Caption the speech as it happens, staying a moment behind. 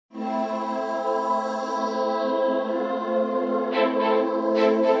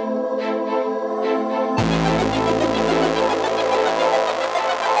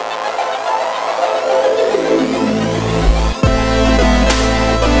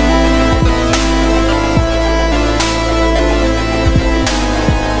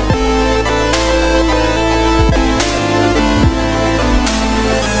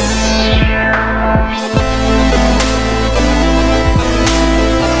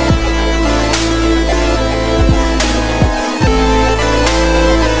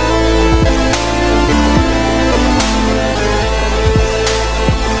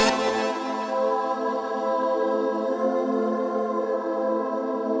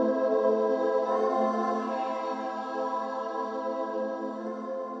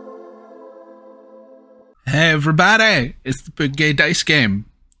Hey everybody, it's the Big Gay Dice Game,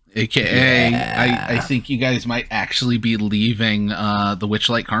 aka Yeah. I think you guys might actually be leaving the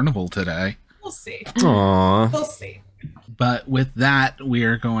Witchlight Carnival today. We'll see. Aww. We'll see. But with that, we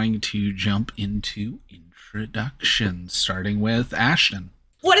are going to jump into introductions, starting with Ashton.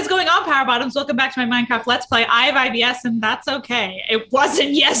 What is going on, Power Bottoms? Welcome back to my Minecraft Let's Play. I have IBS, and that's okay. It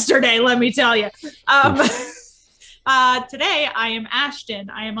wasn't yesterday, let me tell you. Today, I am Ashton.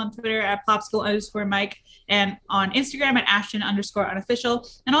 I am on Twitter at popsicle_Mike and on Instagram at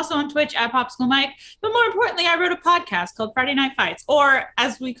Ashton_unofficial and also on Twitch at Popsicle Mike. But more importantly, I wrote a podcast called Friday Night Fights, or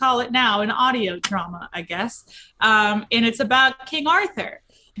as we call it now, an audio drama, I guess. And it's about King Arthur.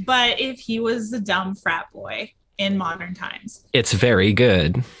 But if he was a dumb frat boy in modern times. It's very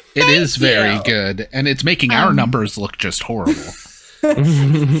good. It is very you. good, and it's making our numbers look just horrible.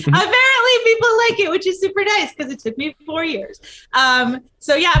 Apparently people like it, which is super nice because it took me 4 years.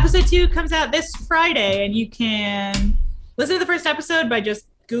 So yeah, episode 2 comes out this Friday, and you can listen to the first episode by just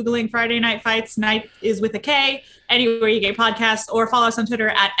Googling Friday Night Fights. Night is with a K, anywhere you get podcasts, or follow us on Twitter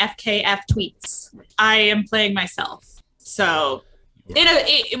at FKF Tweets. I am playing myself. So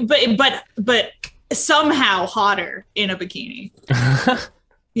but somehow hotter in a bikini.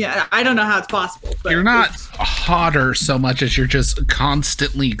 Yeah, I don't know how it's possible. But You're not hotter so much as you're just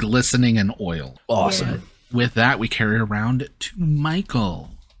constantly glistening in oil. Awesome. Yeah. With that, we carry around to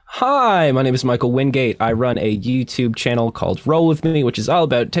Michael. Hi, my name is Michael Wingate. I run a YouTube channel called Roll With Me, which is all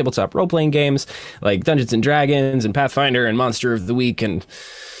about tabletop role-playing games like Dungeons & Dragons and Pathfinder and Monster of the Week. And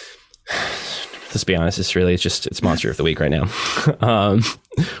let's be honest, it's Monster of the Week right now,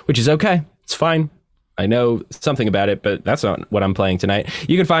 which is okay. It's fine. I know something about it, but that's not what I'm playing tonight.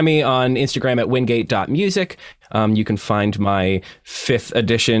 You can find me on Instagram at wingate.music. You can find my 5th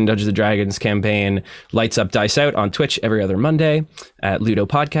edition Dungeons & Dragons campaign, Lights Up, Dice Out, on Twitch every other Monday at Ludo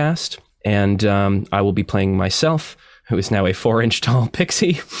Podcast. And I will be playing myself, who is now a 4-inch tall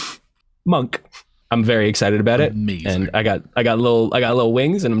pixie monk. I'm very excited about it. Amazing. And I got little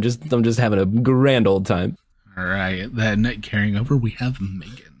wings, and I'm just having a grand old time. All right, then carrying over, we have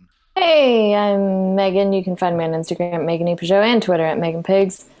Megan. Hey, I'm Megan. You can find me on Instagram at Megan E. Peugeot and Twitter at Megan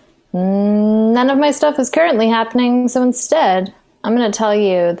Pigs. None of my stuff is currently happening, so instead, I'm going to tell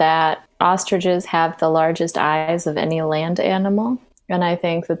you that ostriches have the largest eyes of any land animal, and I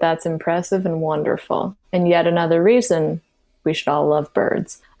think that that's impressive and wonderful. And yet another reason we should all love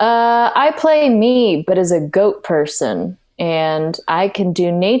birds. I play me, but as a goat person, and I can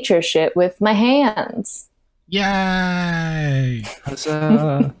do nature shit with my hands. Yay!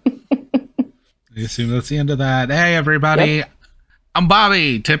 Huzzah. I assume that's the end of that. Hey, everybody. Yep. I'm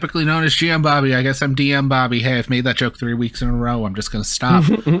Bobby, typically known as GM Bobby. I guess I'm DM Bobby. Hey, I've made that joke 3 weeks in a row. I'm just going to stop.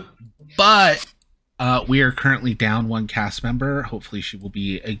 But we are currently down one cast member. Hopefully she will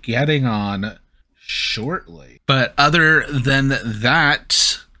be getting on shortly. But other than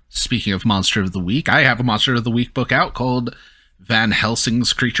that, speaking of Monster of the Week, I have a Monster of the Week book out called Van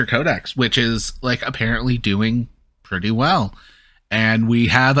Helsing's Creature Codex, which is like apparently doing pretty well. And we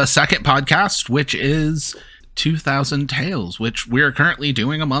have a second podcast, which is 2000 Tales, which we're currently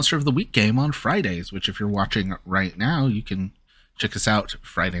doing a Monster of the Week game on Fridays, which if you're watching right now, you can check us out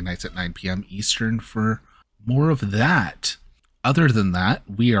Friday nights at 9 p.m. Eastern for more of that. Other than that,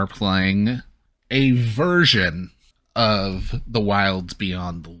 we are playing a version of The Wilds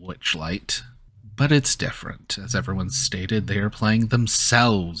Beyond the Witchlight, but it's different. As everyone stated, they are playing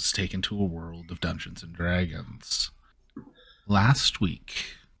themselves taken to a world of Dungeons and Dragons. Last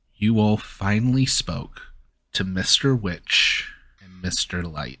week, you all finally spoke to Mr. Witch and Mr.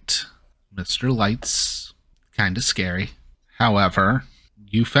 Light. Mr. Light's kind of scary. However,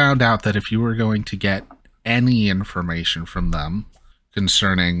 you found out that if you were going to get any information from them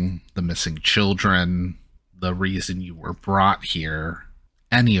concerning the missing children, the reason you were brought here,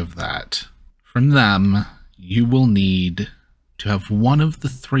 any of that, from them, you will need to have one of the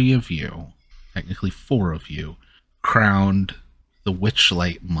 3 of you, technically 4 of you, crowned the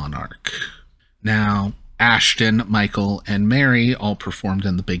Witchlight Monarch. Now, Ashton, Michael, and Mary all performed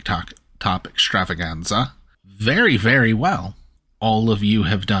in the Big Top Extravaganza very, very well. All of you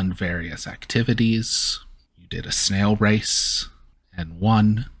have done various activities. You did a snail race and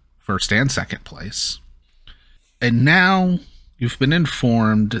won 1st and 2nd place. And now you've been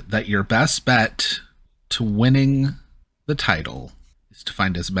informed that your best bet to winning the title is to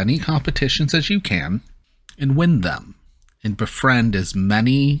find as many competitions as you can and win them, and befriend as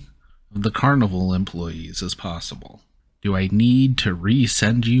many of the Carnival employees as possible. Do I need to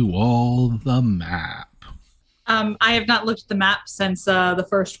resend you all the map? I have not looked at the map since the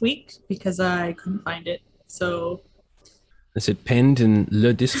first week because I couldn't find it. So Is it pinned in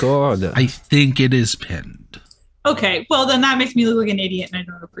Le Discord? I think it is pinned. Okay, well then that makes me look like an idiot and I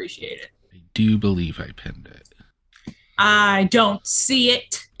don't appreciate it. I do believe I pinned it. I don't see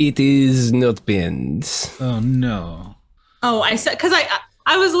it. It is not pinned. Oh no. Oh, I said because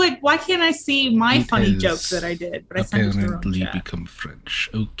I was like, why can't I see my It funny has jokes that I did? But I sent it to the wrong apparently chat. become French.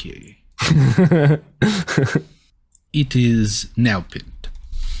 Okay. It is now pinned.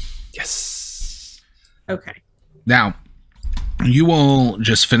 Yes. Okay. Now, you all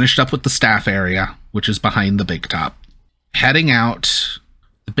just finished up with the staff area, which is behind the big top. Heading out,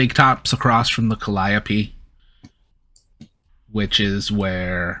 the big top's across from the Calliope, which is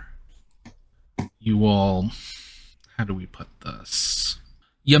where you all... How do we put this?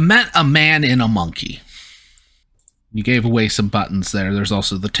 You met a man in a monkey. You gave away some buttons there. There's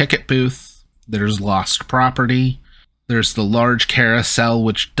also the ticket booth. There's lost property. There's the large carousel,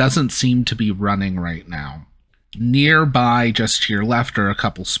 which doesn't seem to be running right now. Nearby, just to your left, are a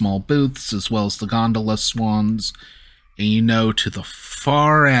couple small booths, as well as the gondola swans. And you know, to the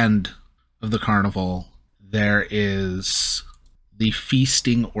far end of the carnival, there is the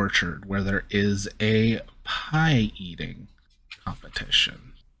feasting orchard, where there is a pie eating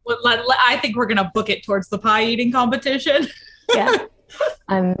competition. Well, I think we're gonna book it towards the pie eating competition. Yeah.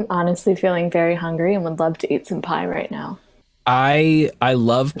 I'm honestly feeling very hungry and would love to eat some pie right now. I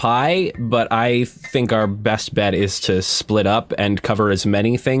love pie, but I think our best bet is to split up and cover as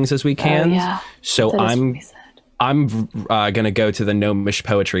many things as we can. Oh, yeah. So That is what we said. I'm gonna go to the gnomish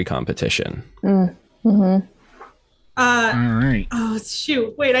poetry competition. Mm-hmm. All right. Oh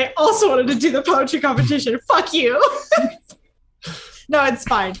shoot! Wait, I also wanted to do the poetry competition. Fuck you. No, it's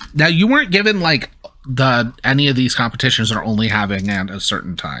fine. Now, you weren't given, like, any of these competitions are only having at a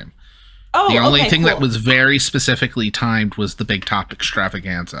certain time. Oh, The only okay, thing that cool. was very specifically timed was the Big Top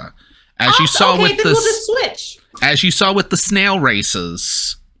Extravaganza. As you Awesome. saw okay, with then the we'll just switch. as you saw with the snail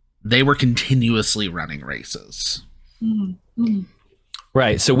races, they were continuously running races. Mm-hmm.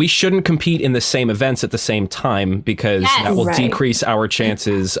 Right. So we shouldn't compete in the same events at the same time because Yes. that will Right. decrease our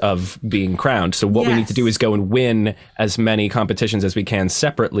chances of being crowned. So what we need to do Yes. is go and win as many competitions as we can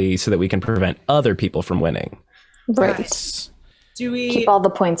separately so that we can prevent other people from winning. Right. Do we Keep all the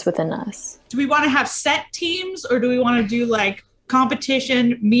points within us. want to have set teams, or do we want to do like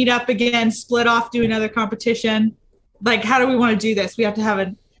competition, meet up again, split off, do another competition? Like, how do we want to do this? We have to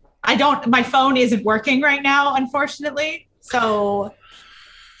have my phone isn't working right now, unfortunately. So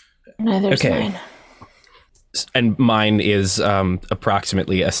Neither's Okay. mine. And mine is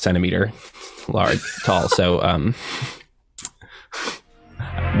approximately a centimeter tall. So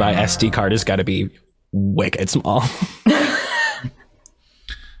my SD card has got to be wicked small.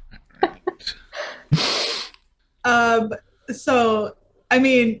 so I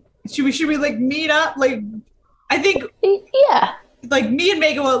mean, should we like meet up? Like, I think Yeah. like me and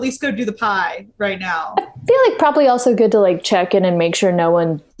Megan will at least go do the pie right now. I feel like probably also good to like check in and make sure no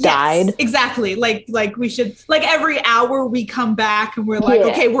one died. Yes, exactly. Like we should, like, every hour we come back and we're like, Yeah.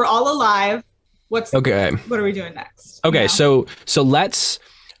 okay, we're all alive. Okay. What are we doing next? Okay, You know? so let's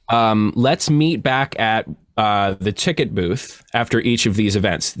meet back at the ticket booth after each of these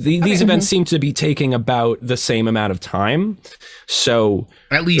events. These events seem to be taking about the same amount of time. So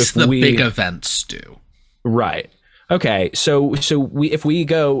At least If the we- big events do. right. Okay, so if we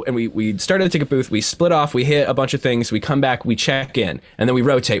go and we start at the ticket booth, we split off, we hit a bunch of things, we come back, we check in, and then we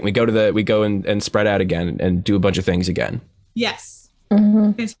rotate. We go and spread out again and do a bunch of things again. Yes.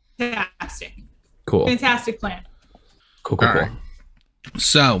 Mm-hmm. Fantastic. Cool. Fantastic plan. Cool. All right.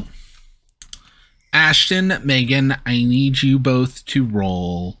 So, Ashton, Megan, I need you both to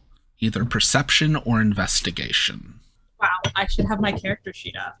roll either perception or investigation. Wow. I should have my character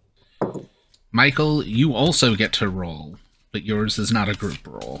sheet up. Michael, you also get to roll, but yours is not a group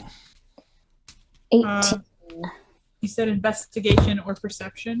roll. 18. You said investigation or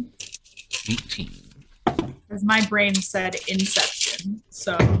perception? 18. As my brain said inception.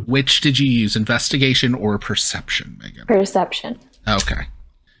 So Which did you use, investigation or perception, Megan? Perception. Okay.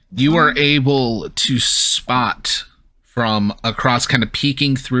 You are able to spot from across, kind of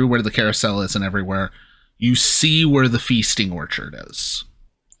peeking through where the carousel is and everywhere. You see where the feasting orchard is.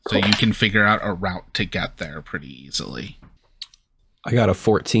 So you can figure out a route to get there pretty easily. I got a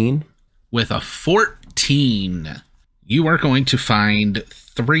 14. With a 14, you are going to find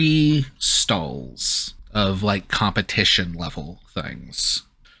 3 stalls of like competition level things.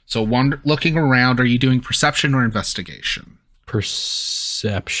 So looking around, are you doing perception or investigation?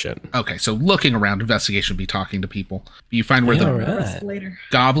 Perception. Okay, so looking around, investigation would be talking to people. You find where Yeah, the right. later.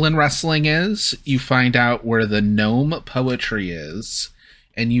 goblin wrestling is, you find out where the gnome poetry is,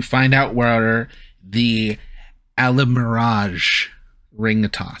 and you find out where the Alimirage ring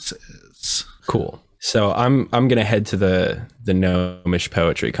tosses. Cool. So I'm gonna head to the gnomish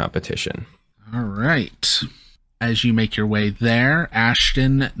poetry competition. All right. As you make your way there,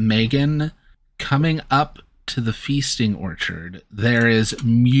 Ashton, Megan, coming up to the feasting orchard, there is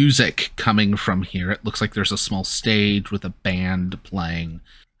music coming from here. It looks like there's a small stage with a band playing.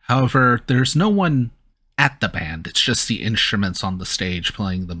 However, there's no one at the band. It's just the instruments on the stage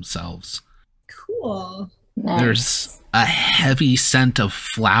playing themselves. Cool. Nice. There's a heavy scent of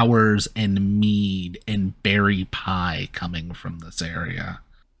flowers and mead and berry pie coming from this area.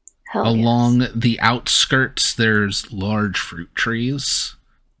 Hell Along yes. the outskirts, there's large fruit trees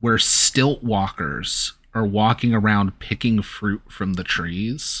where stilt walkers are walking around picking fruit from the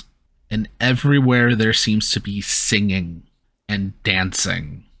trees. And everywhere there seems to be singing and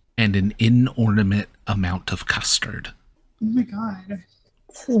dancing and an inordinate amount of custard. Oh my god.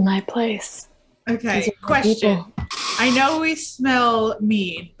 This is my place. These Okay, are my question. people. I know we smell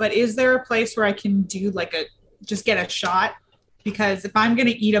mead, but is there a place where I can do just get a shot? Because if I'm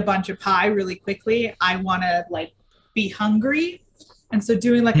gonna eat a bunch of pie really quickly, I wanna be hungry. And so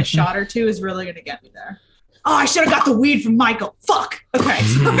doing a shot or two is really gonna get me there. Oh, I should have got the weed from Michael. Fuck. Okay.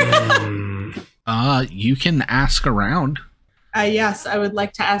 You can ask around. Yes, I would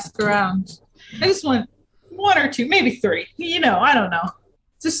like to ask around. I just want one or two, maybe three. I don't know.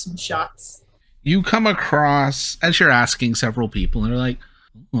 Just some shots. You come across, as you're asking several people, and they're like,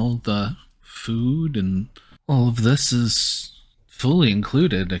 well, the food and all of this is fully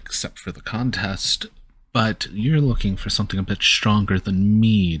included except for the contest. But you're looking for something a bit stronger than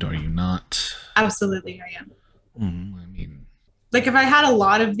mead, are you not? Absolutely, I am. I mean, If I had a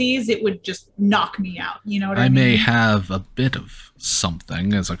lot of these, it would just knock me out. You know what I mean? may have a bit of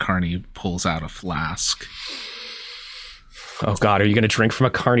something as a carny pulls out a flask. Oh God, are you gonna drink from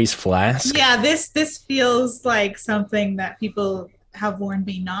a carny's flask? Yeah, this feels like something that people have warned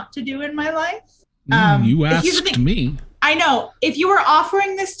me not to do in my life. You here's the asked thing. me. I know. If you were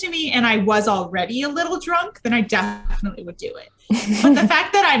offering this to me and I was already a little drunk, then I definitely would do it. But the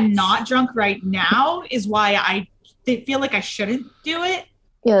fact that I'm not drunk right now is why I feel like I shouldn't do it.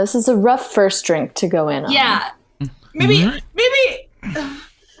 Yeah, this is a rough first drink to go in on. Yeah. Maybe. Alright.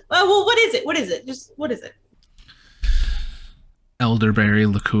 Well, what is it? What is it? Just what is it? Elderberry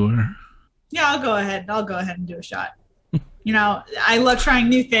liqueur. Yeah, I'll go ahead and do a shot. I love trying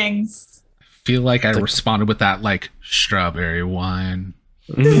new things. Feel like I responded with that, strawberry wine.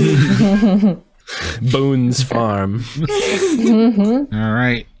 Boone's Farm. All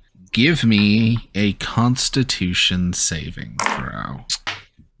right. Give me a Constitution saving throw.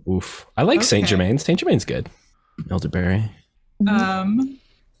 Oof. I like Saint Okay. Germain. Saint Germain's good. Elderberry.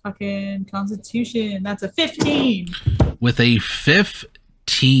 Fucking Constitution. That's a 15. With a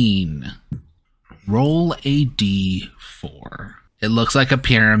 15, roll a d4. It looks like a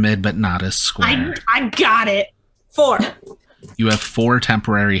pyramid, but not as square. I got it. 4. You have 4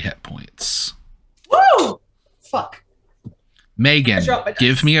 temporary hit points. Woo! Fuck. Megan, I dropped my dice.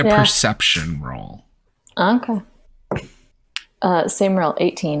 give me a Yeah. perception roll. Okay. Same roll,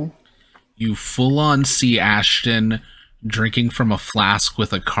 18. You full on see Ashton drinking from a flask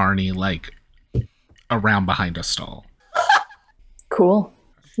with a carny, around behind a stall. Cool.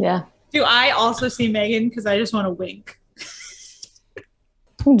 Yeah. Do I also see Megan? Because I just want to wink.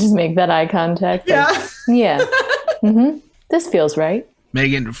 Just make that eye contact. Yeah. Yeah. This feels right.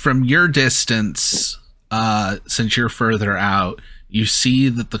 Megan, from your distance, since you're further out, you see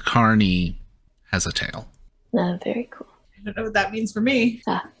that the carny has a tail. Very cool. I don't know what that means for me.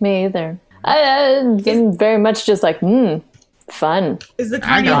 Me either. I'm very much just fun. Is the I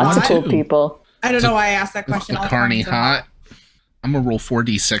carny got Lots of hot? one. cool people. I don't know why I asked that question. The All carny carnies are hot. I'm gonna roll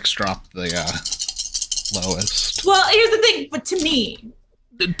 4d6, drop the lowest. Well, here's the thing, but to me,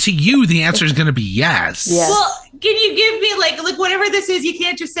 To you, the answer is gonna be yes. Yes. well, can you give me like whatever this is? You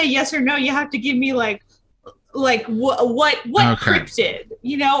can't just say yes or no. You have to give me what cryptid,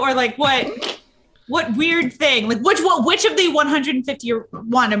 or what weird thing, which of the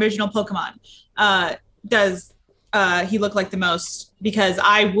 151 original Pokemon does he look like the most? Because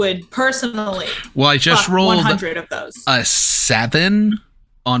I would personally Well, I just fuck rolled 100 of those. a 7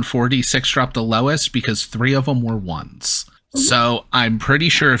 on 4d6, dropped the lowest because 3 of them were ones. So I'm pretty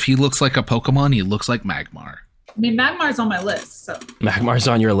sure if he looks like a Pokemon, he looks like Magmar. I mean, Magmar's on my list, so Magmar's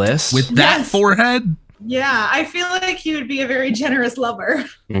on your list? With that Yes. forehead? yeah, I feel like he would be a very generous lover.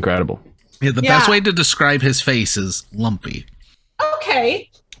 Incredible. Yeah, the Yeah. best way to describe his face is lumpy. Okay,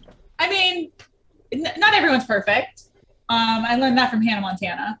 I mean, not everyone's perfect. I learned that from Hannah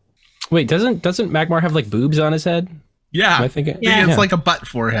Montana. Wait, doesn't Magmar have boobs on his head? Yeah. Am I thinking? Yeah. It's like a butt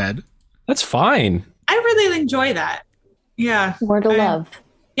forehead. That's fine. I really enjoy that. Yeah. More to love.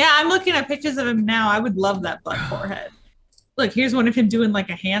 Yeah, I'm looking at pictures of him now. I would love that butt forehead. Look, here's one of him doing like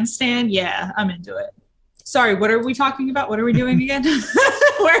a handstand. Yeah, I'm into it. Sorry, what are we talking about? What are we doing again?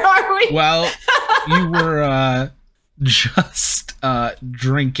 Where are we? Well, you were just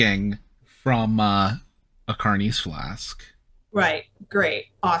drinking from a Carney's flask. Right. Great.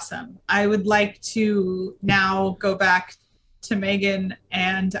 Awesome. I would like to now go back to Megan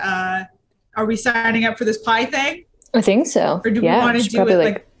and are we signing up for this pie thing? I think so. Or do we want to do it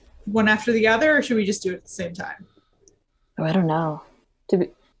like one after the other, or should we just do it at the same time? Oh, I don't know.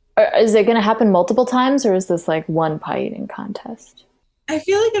 Is it going to happen multiple times, or is this like one pie eating contest? I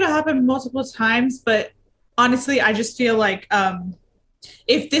feel like it'll happen multiple times, but honestly, I just feel like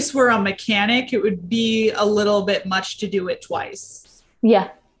if this were a mechanic, it would be a little bit much to do it twice. Yeah.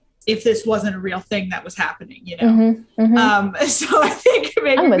 If this wasn't a real thing that was happening, you know? So I think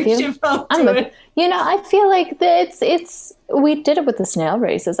maybe we should both do it. You know, I feel like it's we did it with the snail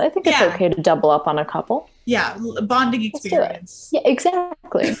races. I think it's okay to double up on a couple. Yeah, bonding experience. Yeah,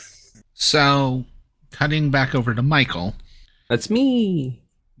 exactly. So, cutting back over to Michael. That's me.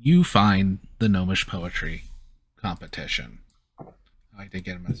 You find the Gnomish Poetry competition. I did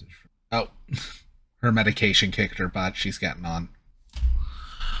get a message. Her medication kicked her butt. She's getting on.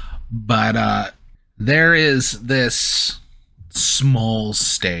 But there is this small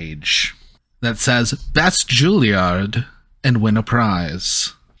stage that says Best Juilliard and win a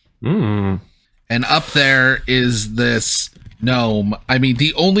prize. And up there is this gnome. I mean,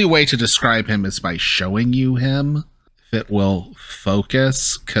 the only way to describe him is by showing you him. If it will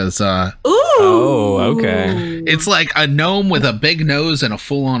focus, because okay. It's like a gnome with a big nose and a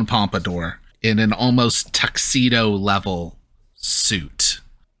full-on pompadour in an almost tuxedo level suit.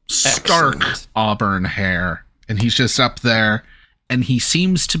 Stark Excellent. auburn hair, and he's just up there, and he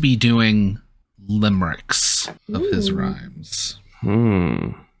seems to be doing limericks of his rhymes.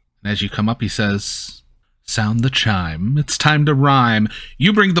 And as you come up, he says, "Sound the chime. It's time to rhyme.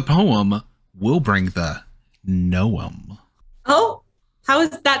 You bring the poem. We'll bring the noem." Oh, how is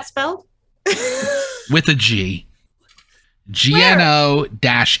that spelled? With a G. GNO-EM.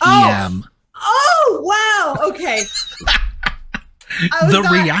 Oh, wow. Okay. The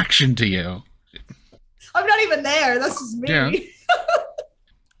reaction to you. I'm not even there. That's just me. Yeah.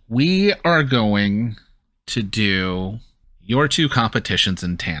 We are going to do your two competitions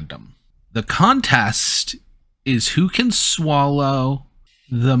in tandem. The contest is who can swallow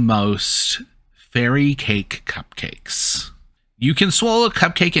the most fairy cake cupcakes. You can swallow a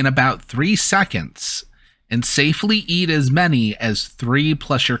cupcake in about 3 seconds and safely eat as many as 3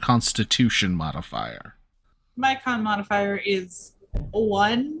 plus your constitution modifier. My con modifier is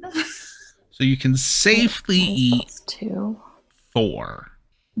 1. So you can safely eat 2. 4.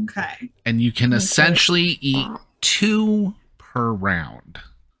 Okay. And you can essentially eat 2 per round.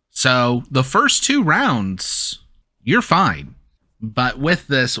 So the first 2 rounds, you're fine. But with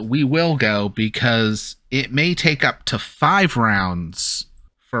this, we will go because it may take up to 5 rounds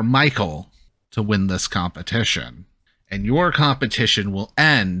for Michael to win this competition. And your competition will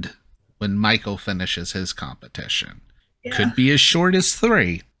end when Michael finishes his competition. Yeah. Could be as short as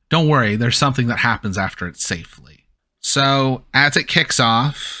 3. Don't worry, there's something that happens after it safely. So, as it kicks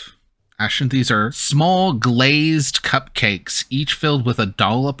off, Ashton, these are small glazed cupcakes, each filled with a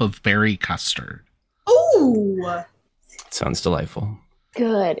dollop of berry custard. Ooh. Sounds delightful.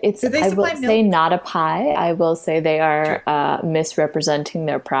 Good. It's. Do they I will supply say milk? not a pie. I will say they are misrepresenting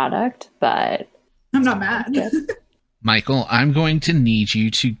their product, but I'm not mad. Michael, I'm going to need you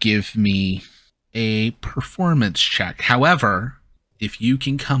to give me a performance check. However, if you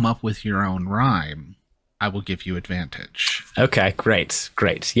can come up with your own rhyme, I will give you advantage. Okay, great.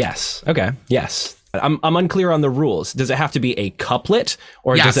 Yes. Okay, yes. I'm unclear on the rules. Does it have to be a couplet,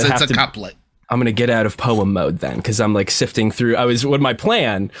 or Yes, does it have it's a to? couplet. I'm gonna get out of poem mode then, because I'm like sifting through. My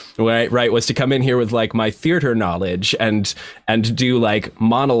plan, right, was to come in here with like my theater knowledge and do like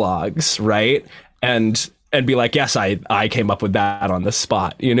monologues, right, and be like, yes, I came up with that on the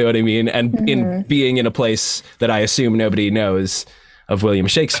spot. You know what I mean? And in being in a place that I assume nobody knows of William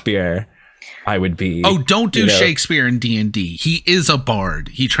Shakespeare, I would be. Oh, don't do Shakespeare in D&D. He is a bard.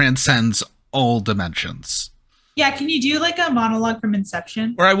 He transcends all dimensions. Yeah, can you do like a monologue from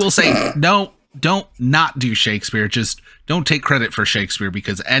Inception? Or I will say, no, don't not do Shakespeare. Just don't take credit for Shakespeare,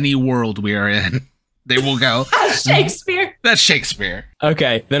 because any world we are in, they will go, Shakespeare. That's Shakespeare.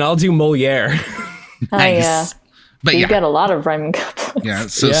 Okay, then I'll do Moliere. Nice. Yeah. But You yeah. got a lot of rhyming couplets. Yeah,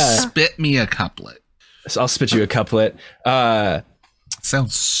 so Yeah. spit me a couplet. So I'll spit you a couplet.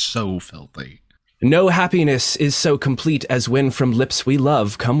 Sounds so filthy. No happiness is so complete as when from lips we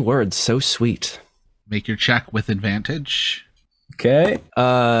love come words so sweet. Make your check with advantage. Okay.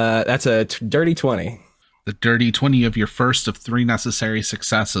 That's a dirty 20. The dirty 20 of your first of 3 necessary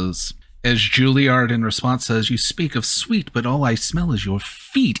successes. As Juilliard in response says, you speak of sweet, but all I smell is your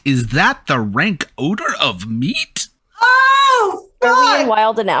feet. Is that the rank odor of meat? Oh, Are we in fuck!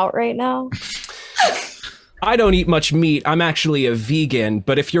 Wild and Out right now? I don't eat much meat. I'm actually a vegan,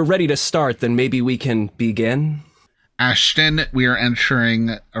 but if you're ready to start, then maybe we can begin. Ashton, we are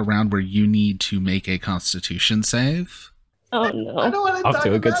entering a round where you need to make a constitution save. Oh I no. don't want to Off talk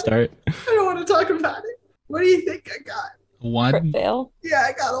to a good about start. it. I don't want to talk about it. What do you think I got? Crit 1. fail. Yeah,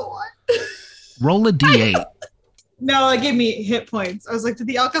 I got a 1. Roll a d8. No, it gave me hit points. I was like, did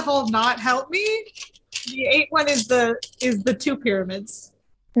the alcohol not help me? The 8 one is the 2 pyramids.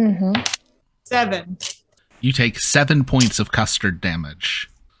 Mm-hmm. 7. You take 7 points of custard damage.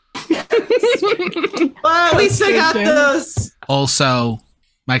 Well, at least I got those. Also,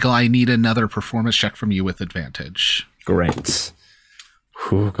 Michael, I need another performance check from you with advantage. Great.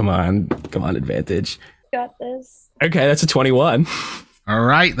 Whew, come on, advantage. Got this. Okay, that's a 21. All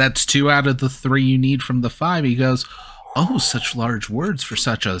right, that's 2 out of the 3 you need from the 5. He goes, oh, such large words for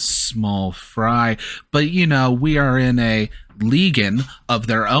such a small fry. But, we are in a legion of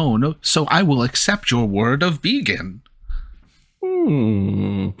their own, so I will accept your word of vegan.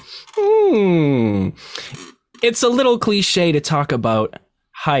 It's a little cliche to talk about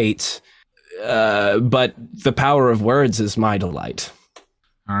height, but the power of words is my delight.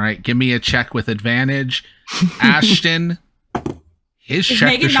 All right, give me a check with advantage. Ashton, his Is check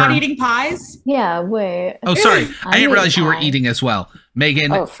Megan not eating pies? Yeah, wait. Oh, sorry. I didn't ate realize you were pie. eating as well.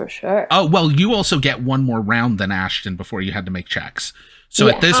 Megan. Oh, for sure. Oh, well, you also get one more round than Ashton before you had to make checks. So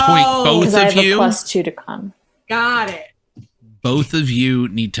Yeah. at this point, Oh. both Because I of have a you, +2 to con. Got it. both of you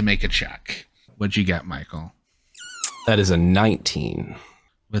need to make a check. What'd you get, Michael? That is a 19.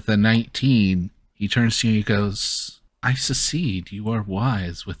 With a 19, he turns to you and he goes, I succeed. You are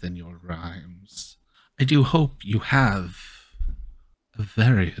wise within your rhymes. I do hope you have a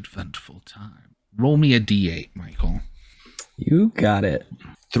very eventful time. Roll me a d8, Michael. You got it.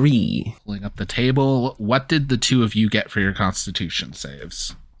 3. Pulling up the table. What did the 2 of you get for your constitution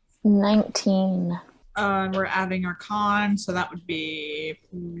saves? 19. And we're adding our con, so that would be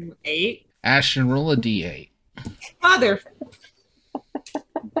 8. Ashton, roll a d8. Mother.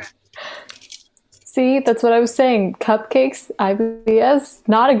 See, that's what I was saying. Cupcakes, IBS,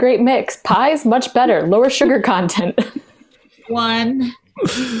 not a great mix. Pies, much better. Lower sugar content. 1.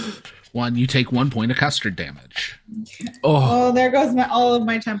 1, you take 1 point of custard damage. Oh, Oh, there goes all of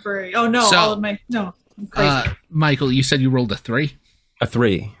my temporary. Oh no, So, all of my no. I'm crazy. Michael, you said you rolled a 3? a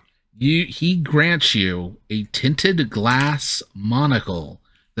 3. He grants you a tinted glass monocle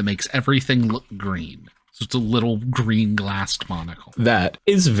that makes everything look green. So it's a little green glassed monocle. That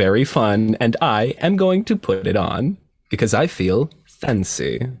is very fun, and I am going to put it on because I feel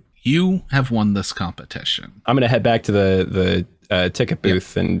fancy. You have won this competition. I'm going to head back to the ticket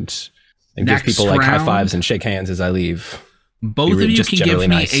booth and give Next people like high round. fives and shake hands as I leave. Both of you Just can give generally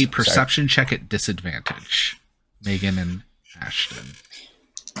me nice. a perception check at disadvantage. Megan and Ashton.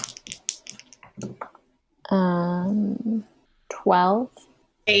 12.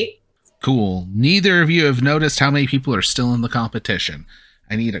 8. Cool. Neither of you have noticed how many people are still in the competition.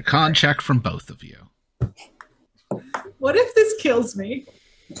 I need a con check from both of you. What if this kills me?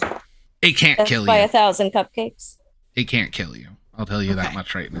 It can't Death kill by you. 1,000 cupcakes. It can't kill you. I'll tell you that Okay.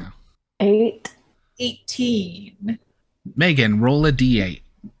 much right now. 8. 18. Megan, roll a d8.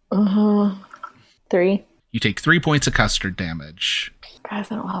 3. You take 3 points of custard damage. Guys,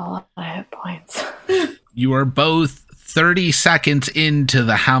 I don't have a lot of hit points. You are both 30 seconds into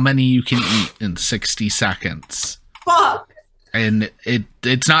the how many you can eat in 60 seconds. Fuck. And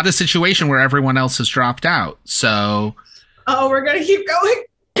it's not a situation where everyone else has dropped out. So, Oh, we're gonna keep going.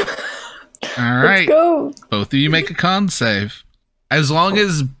 all right. Let's go. Both of you make a con save. As long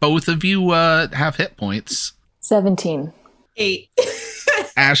as both of you have hit points. 17. 8.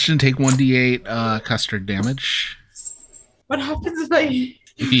 Ashton, take 1d8 custard damage. What happens if I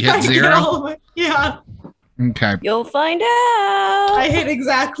If you I hit get 0. all of my- yeah, Okay, You'll find out. I hit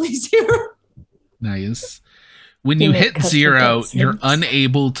exactly 0. nice. When You you make hit custard 0, dance you're moves.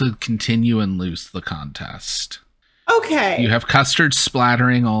 unable to continue and lose the contest. Okay. You have custard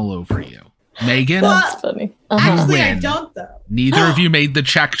splattering all over you. Megan, That's funny. Actually, I win. don't though. neither of you made the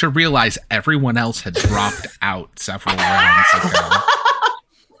check to realize everyone else had dropped out several rounds ago.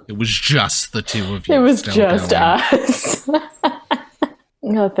 It was just the 2 of you. It was still just going. us.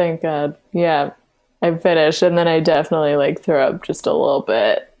 Oh, thank God. Yeah, I finished, and then I definitely threw up just a little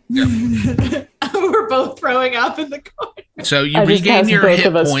bit. We're both throwing up in the corner. So you I just regain cast your both hit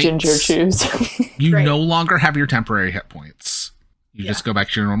of us points. ginger chews. You Right. no longer have your temporary hit points. You just go back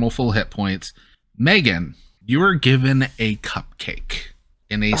to your normal full hit points. Megan, you are given a cupcake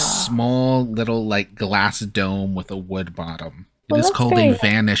in a small little like glass dome with a wood bottom. It Well, is that's called very a nice.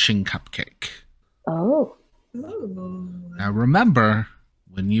 vanishing cupcake. Oh. Ooh. Now remember,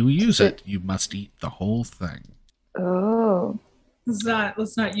 when you use it, you must eat the whole thing. Oh.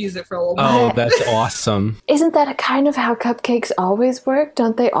 Let's not use it for a little while. Oh, that's awesome. Isn't that a kind of how cupcakes always work?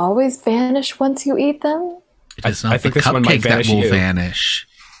 Don't they always vanish once you eat them? It is I not the think this one might cupcake that vanish will you. vanish.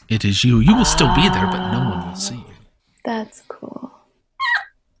 It is you. You will still be there, but no one will see you. That's cool.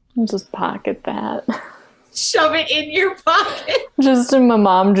 I'll just pocket that. Shove it in your pocket. Just in my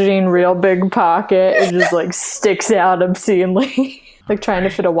mom jean, real big pocket. It just like sticks out obscenely. Like trying to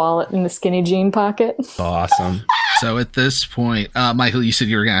fit a wallet in a skinny jean pocket. Awesome. So at this point, Michael, you said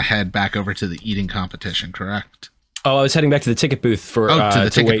you were going to head back over to the eating competition, correct? Oh, I was heading back to the ticket booth for Oh, to the to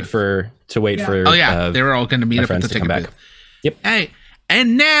ticket wait booth. for for. Oh yeah, they were all going to meet my up at the friends to ticket come booth. back. Yep. Hey,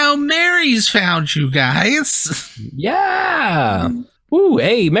 and now Mary's found you guys. Yeah. Ooh,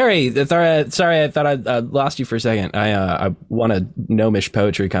 hey, Mary. Sorry, I thought I lost you for a second. I won a gnomish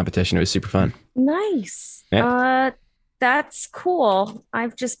poetry competition. It was super fun. Nice. Yeah. That's cool. I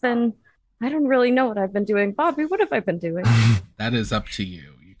don't really know what I've been doing. Bobby, what have I been doing? That is up to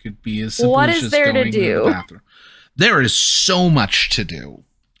you. You could be as simple What as is just there to going to do? the bathroom. There is so much to do.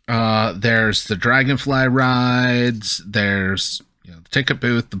 There's the dragonfly rides. There's the ticket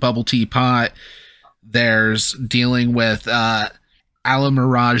booth, the bubble tea pot. There's dealing with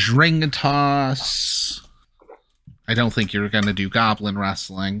Alamirage ring toss. I don't think you're going to do goblin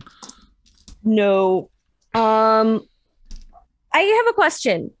wrestling. No. I have a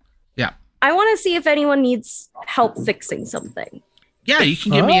question. Yeah. I want to see if anyone needs help fixing something. Yeah, you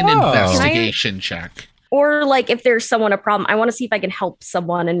can give me an Oh. investigation check. Or like if there's someone a problem, I want to see if I can help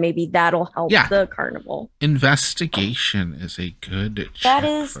someone and maybe that'll help Yeah. the carnival. Investigation is a good check. That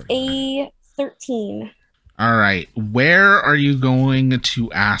is for that. a 13. All right. Where are you going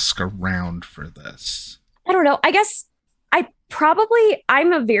to ask around for this? I don't know. I guess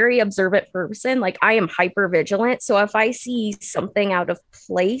I'm a very observant person. Like I am hyper vigilant. So if I see something out of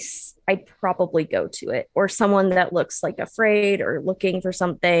place, I'd probably go to it. Or someone that looks like afraid or looking for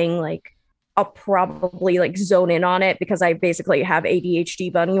something, like I'll probably like zone in on it because I basically have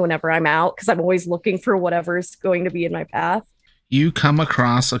ADHD bunny whenever I'm out because I'm always looking for whatever's going to be in my path. You come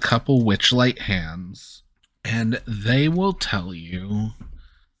across a couple witchlight hands, and they will tell you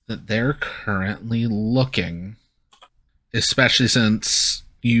that they're currently looking, especially since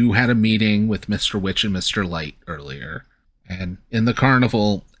you had a meeting with Mr. Witch and Mr. Light earlier. And in the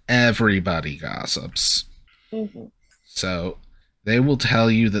carnival, everybody gossips. Mm-hmm. So they will tell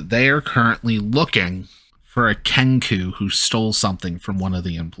you that they are currently looking for a Kenku who stole something from one of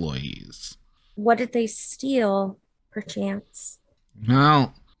the employees. What did they steal, perchance?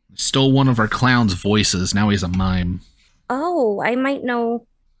 Well, stole one of our clown's voices. Now he's a mime. Oh, I might know.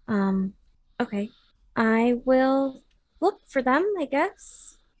 Okay. I will look for them, I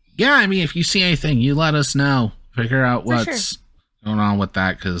guess. Yeah, I mean, if you see anything, you let us know. Figure out For what's going on with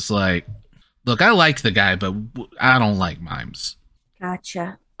that. Because, like, look, I like the guy, but I don't like mimes.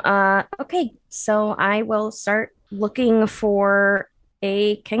 Gotcha. Okay. So I will start looking for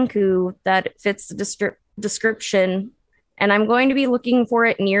a Kenku that fits the description. And I'm going to be looking for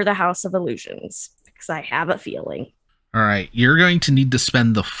it near the House of Illusions because I have a feeling. All right, you're going to need to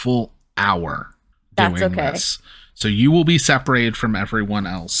spend the full hour doing That's okay. this. So you will be separated from everyone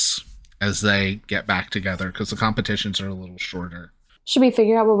else as they get back together because the competitions are a little shorter. Should we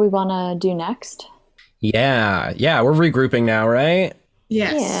figure out what we want to do next? Yeah, we're regrouping now, right?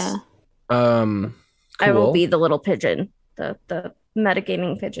 Yes. Yeah. I will Cool. be the little pigeon, the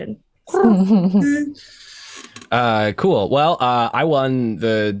metagaming pigeon. Cool. Well, I won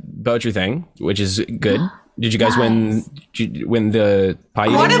the poetry thing, which is good. Did you guys Nice. Did you win the pie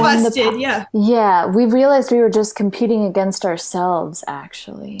eating? One of won us the did, yeah. Yeah, we realized we were just competing against ourselves,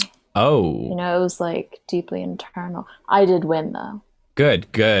 actually. Oh, It was like deeply internal. I did win, though.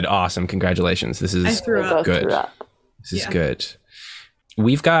 good, awesome. Congratulations. This I is threw We up. both Good. threw up. this is Yeah. good.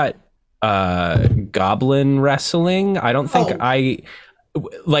 We've got goblin wrestling. I don't think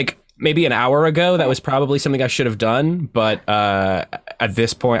like maybe an hour ago that was probably something I should have done, but at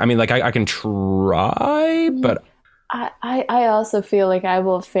this point, I mean, like I can try, but I also feel like I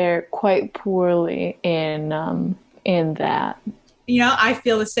will fare quite poorly in that. I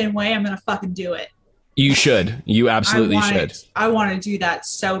feel the same way. I'm going to fucking do it. you should. You absolutely should. I want to do that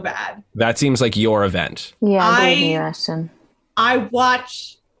so bad. That seems like your event. Yeah, believe me, I- Ashton. I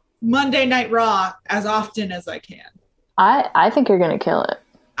watch Monday Night Raw as often as I can. I think you're gonna kill it.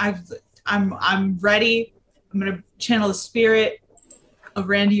 I'm ready. I'm gonna channel the spirit of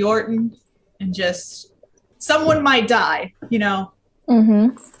Randy Orton and just someone might die, you know.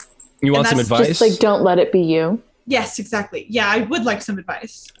 Mm-hmm. You want some advice? Just like, don't let it be you. Yes, exactly. Yeah, I would like some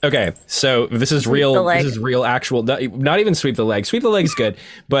advice. Okay, so this is Sweep real. the leg. This is real. Actual. Not even sweep the leg. Sweep the leg's good,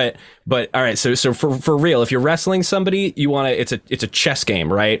 but all right. So for real, if you're wrestling somebody, you want to. It's a chess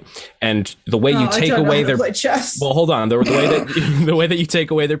game, right? And the way you take away their chess. well, hold on. The way that the way that you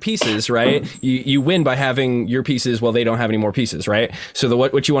take away their pieces, right? You win by having your pieces while they don't have any more pieces, right? So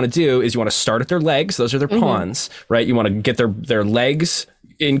what you want to do is you want to start at their legs. Those are their pawns, right? You want to get their legs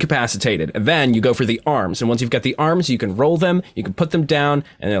incapacitated, and then you go for the arms, and once you've got the arms, you can roll them, you can put them down,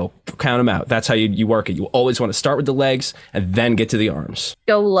 and it'll count them out. That's how you work it. You always want to start with the legs and then get to the arms.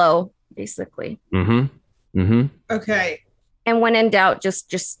 Go low, basically. Okay. And when in doubt,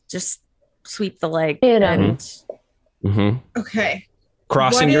 just sweep the leg. Hit 'em. Okay.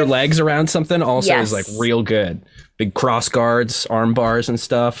 Crossing What your if- legs around something also is like Yes. real good. Big cross guards, arm bars and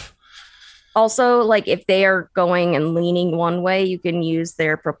stuff. Also, like if they are going and leaning one way, you can use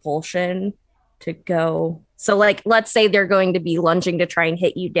their propulsion to go. So like, let's say they're going to be lunging to try and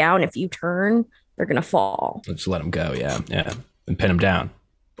hit you down. If you turn, they're going to fall. Just let them go. Yeah. And pin them down.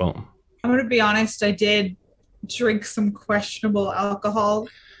 Boom. I'm gonna be honest, I did drink some questionable alcohol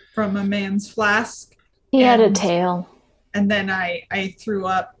from a man's flask. He had a And- tail. And then I threw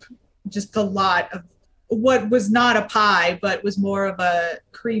up just a lot of what was not a pie, but was more of a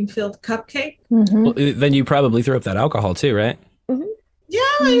cream-filled cupcake. Mm-hmm. Well, then you probably threw up that alcohol too, right? Yeah,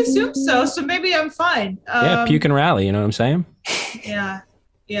 I assume so. So maybe I'm fine. Yeah, puke and rally. You know what I'm saying?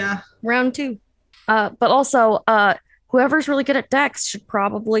 Yeah. Round 2. But also, whoever's really good at Dex should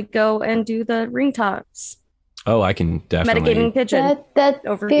probably go and do the ring tops. Oh, I can definitely. Metagaming pigeon. That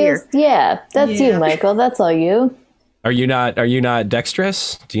over feels, here. Yeah, that's Yeah. you, Michael. That's all you. Are you not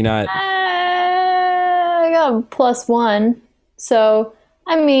dexterous? Do you not? I got a +1. So,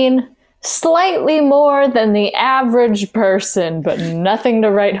 I mean, slightly more than the average person, but nothing to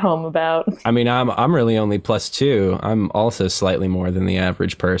write home about. I mean, I'm really only +2. I'm also slightly more than the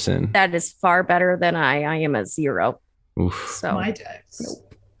average person. That is far better than I am a 0. Oof. So My dex.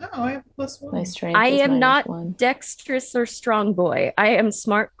 Oh, I have +1. My strength I is am not -1. dexterous or strong boy. I am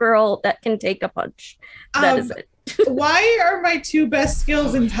smart girl that can take a punch. That is it. Why are my 2 best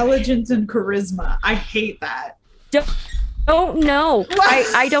skills intelligence and charisma? I hate that. Don't know.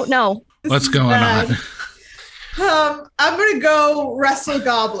 I don't know. This What's is going bad. on? I'm gonna go wrestle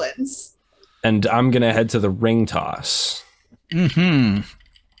goblins. And I'm gonna head to the ring toss. All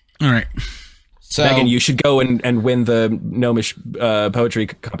right. So Megan, you should go and win the gnomish poetry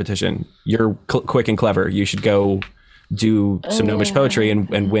competition. You're quick and clever. You should go do some gnomish poetry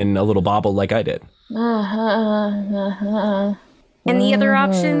and win a little bauble like I did. And the other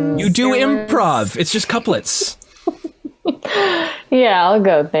option. You do improv. It's just couplets. Yeah, I'll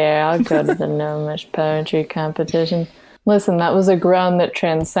go there. I'll go to the gnomish poetry competition. Listen, that was a groan that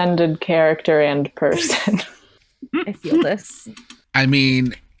transcended character and person. I feel this. I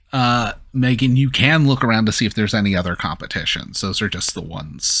mean, Megan, you can look around to see if there's any other competitions. Those are just the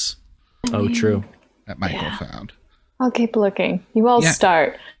ones Oh, true. that Michael found. I'll keep looking. You all Yeah.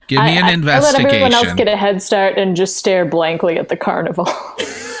 start. Give me an I let investigation. everyone else get a head start and just stare blankly at the carnival.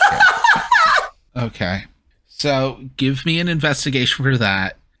 Okay. So give me an investigation for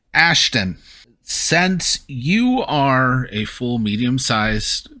that. Ashton, since you are a full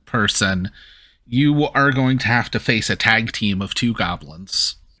medium-sized person, you are going to have to face a tag team of 2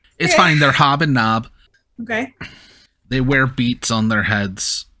 goblins. It's fine. They're Hob and Knob. Okay, They wear beats on their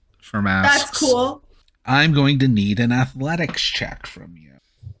heads for masks. that's cool. I'm going to need an athletics check from you.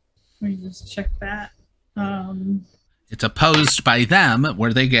 Let me just check that. It's opposed by them,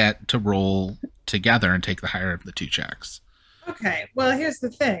 where they get to roll together and take the higher of the 2 checks. Okay, well, here's the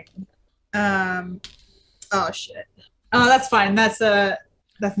thing. Oh shit. Oh, that's fine. That's an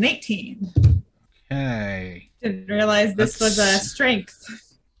 18. Okay. Didn't realize this was a That's- strength.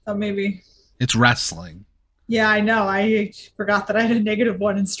 Oh, maybe. It's wrestling. Yeah, I know. I forgot that I had a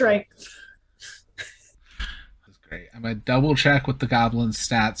 -1 in strength. That's great. I'm going to double check what the goblin's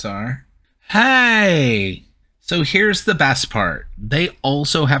stats are. Hey! So here's the best part. They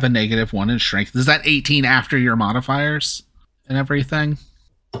also have a -1 in strength. Is that 18 after your modifiers and everything?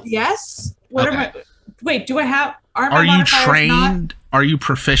 Yes. What Okay. am I? Wait, do I have? Are you modifiers trained? Are you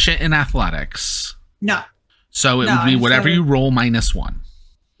proficient in athletics? Not? So it No, would be I'm whatever still- you roll -1.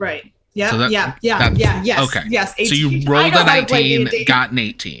 Right. Yeah. So that- yeah. Yes. Okay. Yes. So you 18. rolled I know a how to play 19, D&D. got an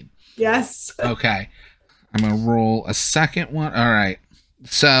 18. Yes. Okay. I'm going to roll a second one. All right.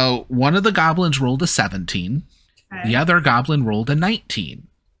 So one of the goblins rolled a 17. Okay. The other goblin rolled a 19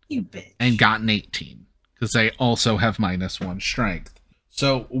 You bitch. and got an 18 because they also have -1 strength.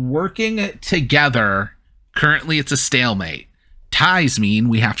 So working together, currently it's a stalemate. Ties mean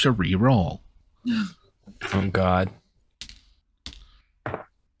we have to re-roll. Oh God.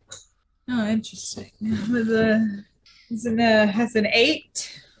 Oh, interesting. Has an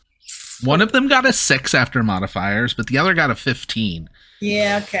 8. One of them got a 6 after modifiers, but the other got a 15,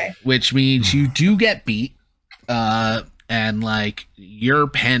 Yeah, okay. which means you do get beat. And like you're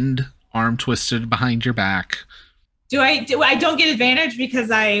pinned, arm twisted behind your back. I don't get advantage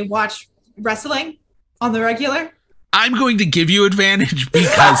because I watch wrestling on the regular? I'm going to give you advantage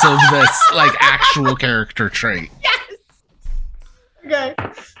because of this like actual character trait. Yes. Okay.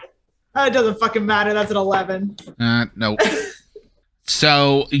 It doesn't fucking matter. That's an 11. Nope.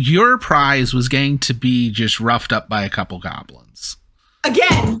 So your prize was going to be just roughed up by a couple goblins.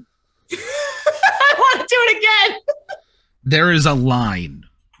 Again. I want to do it again. There is a line.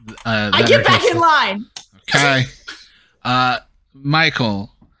 I get back in line. Okay.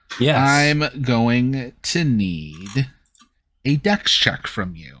 Michael. Yes. I'm going to need a dex check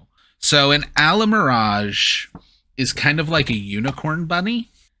from you. So an Alamirage is kind of like a unicorn bunny,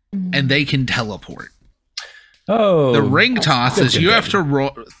 and they can teleport. Oh. The ring toss is good, you good. have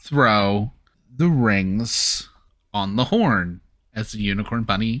to throw the rings on the horn as the unicorn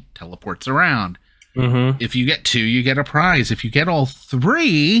bunny teleports around. Mm-hmm. If you get 2, you get a prize. If you get all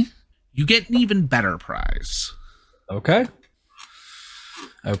 3, you get an even better prize. Okay.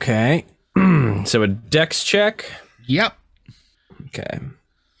 Okay. So a dex check. Yep. Okay.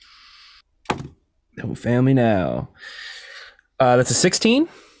 No family now. That's a 16.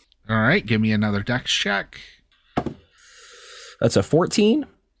 All right. Give me another dex check. That's a 14.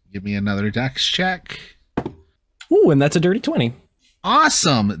 Give me another dex check. Ooh, and that's a dirty 20.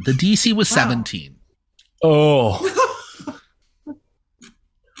 Awesome. The DC was Wow. 17. Oh.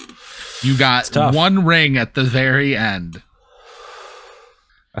 You got It's tough. 1 ring at the very end.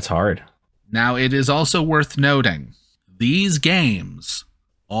 That's hard. Now, it is also worth noting, these games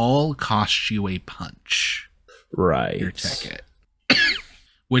all cost you a punch. Right. Your ticket.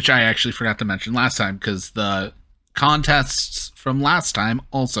 Which I actually forgot to mention last time, because the contests from last time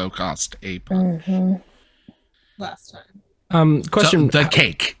also cost a punch. Mm-hmm. Last time. Question. So the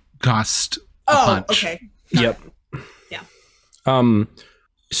cake cost a Oh, punch. okay. Yep. Yeah.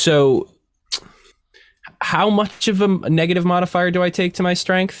 So how much of a negative modifier do I take to my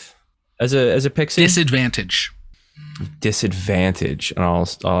strength as a pixie? Disadvantage. Disadvantage on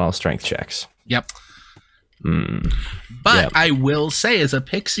all strength checks. Yep. Mm, But Yep. I will say, as a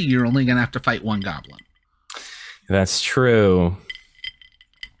pixie, you're only going to have to fight 1 goblin. that's true.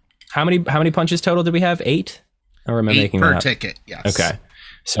 How many punches total do we have? 8? Or am I 8 making per that up? ticket, yes. Okay.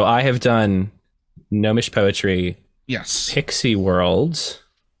 So I have done Gnomish Poetry, Yes. Pixie Worlds.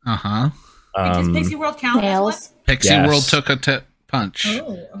 Uh-huh. Does Pixie World count as Nails. Pixie Yes. World took a punch. one?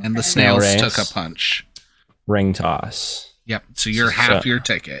 Oh, okay. And the Snail snails race. took a punch. Ring Toss. Yep. So you're half So- your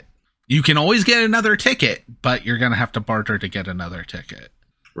ticket. You can always get another ticket, but you're going to have to barter to get another ticket.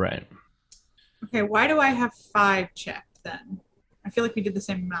 Right. Okay, why do I have 5 checked then? I feel like we did the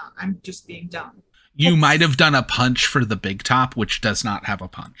same amount. I'm just being dumb. You might have done a punch for the big top, which does not have a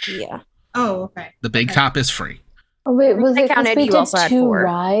punch. Yeah. Oh, okay. The big Okay. top is free. Oh, wait, was I it because counted, we you did also had 2 4.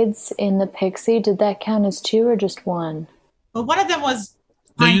 rides in the Pixie? Did that count as 2 or just 1? Well, one of them was.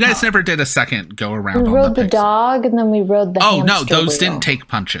 No, you guys Pinecone. never did a second go around We on rode the Pixie. dog and then we rode the Oh, no, hamster those wheel. didn't take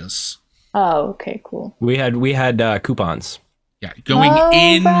punches. Oh, okay, cool. We had coupons. Yeah, going Oh,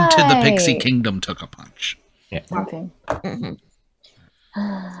 into the Pixie right. Kingdom took a punch. Okay. Mhm.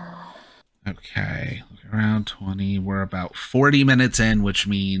 Okay, around 20. We're about 40 minutes in, which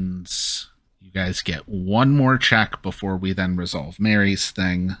means you guys get 1 more check before we then resolve Mary's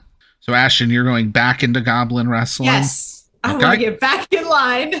thing. So, Ashton, you're going back into Goblin Wrestling? Yes. I Okay. want to get back in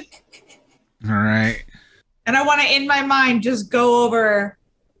line. All right. And I want to, in my mind, just go over.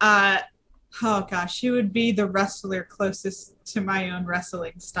 Oh gosh, who would be the wrestler closest to my own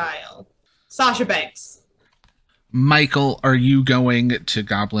wrestling style? Sasha Banks. Michael, are you going to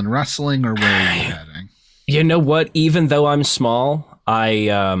Goblin Wrestling or where are you heading? You know what? Even though I'm small,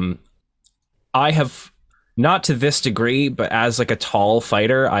 I have, not to this degree, but as like a tall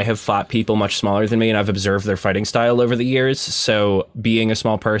fighter, I have fought people much smaller than me, and I've observed their fighting style over the years. So being a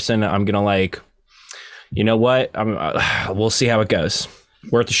small person, I'm gonna like, you know what? We'll see how it goes.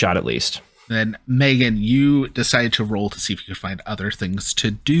 Worth a shot at least. Then, Megan, you decided to roll to see if you could find other things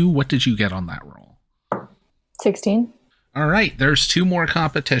to do. What did you get on that roll? 16? All right, there's 2 more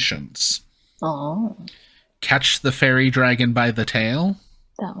competitions. Oh. Catch the fairy dragon by the tail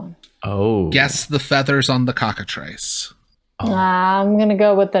That one. Oh. Guess the feathers on the cockatrice. Oh. I'm going to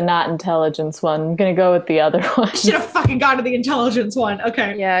go with the not intelligence one. I'm going to go with the other one. Should have fucking gone to the intelligence one.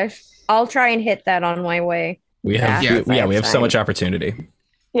 Okay. Yeah, I'll try and hit that on my way. We have Yeah. we have so much opportunity.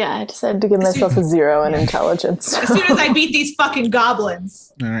 Yeah, I decided to give myself a 0 in intelligence. As soon as I beat these fucking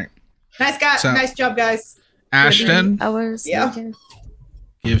goblins. All right. Nice job, guys. Ashton, Yeah.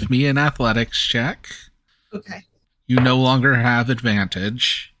 give me an athletics check. Okay. You no longer have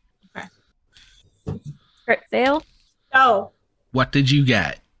advantage. Crit fail. No. What did you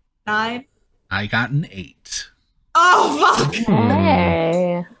get? 9. I got an 8. Oh, fuck.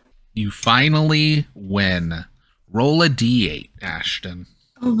 Hey. You finally win. Roll a d8, Ashton.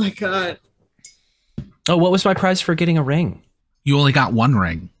 Oh, my God. Oh, what was my prize for getting a ring? You only got 1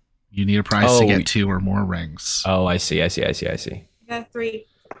 ring. You need a prize to Oh. get 2 or more rings. Oh, I see. I got 3.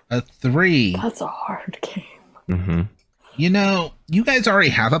 A 3. That's a hard game. Mm-hmm. You know, you guys already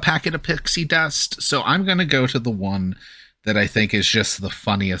have a packet of pixie dust, so I'm going to go to the one that I think is just the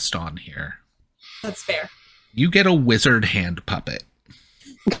funniest on here. That's fair. You get a wizard hand puppet.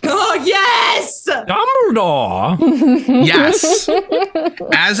 Oh, yes! Dumbledore. Yes.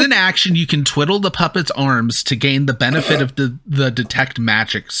 As an action, you can twiddle the puppet's arms to gain the benefit of the detect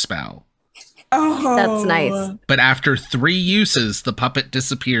magic spell. Oh. That's nice. But after 3 uses, the puppet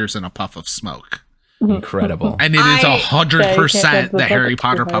disappears in a puff of smoke. Incredible. And it is Yeah, you 100% can't the the Harry puppet too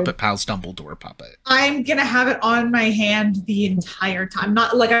Potter hard. puppet pals Dumbledore puppet. I'm going to have it on my hand the entire time.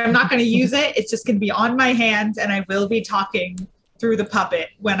 I'm not going to use it. It's just going to be on my hand, and I will be talking through the puppet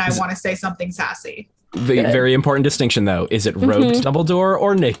when I want to say something sassy. The very important distinction, though, is it robed Dumbledore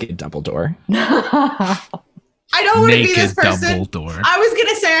or naked Dumbledore? I don't want to be Naked this person. Dumbledore. I was going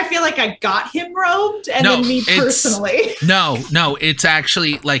to say I feel like I got him robed, and No, then me it's- personally. No, it's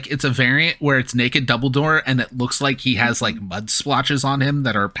actually like it's a variant where it's naked Dumbledore and it looks like he has like mud splotches on him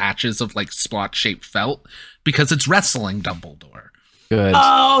that are patches of like splotch shaped felt because it's wrestling Dumbledore. Good.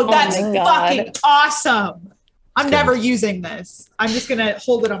 Oh, that's my God. fucking awesome. I'm Good. never using this. I'm just going to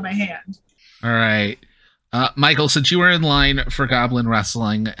hold it on my hand. All right. Michael, since you were in line for Goblin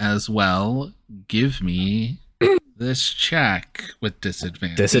Wrestling as well, give me this check with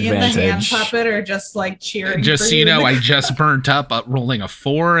disadvantage. Me and the hand Disadvantage. puppet are just like cheering. Just for so you know, in I the- just burnt up rolling a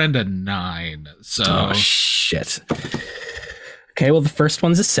 4 and a 9. So Oh, shit. Okay, well, the first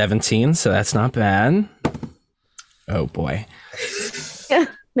one's a 17, so that's not bad. Oh, boy.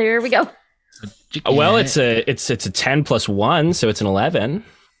 There we go. Oh, well, it's a 10 plus 1, so it's an 11.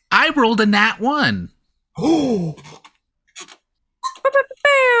 I rolled a nat 1. Oh my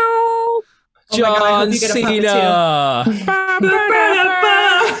God, I John hope you get a puppet Cena.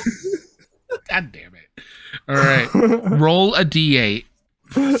 God damn it. All right. Roll a d8.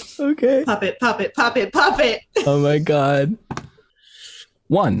 Okay. Puppet. Oh my god.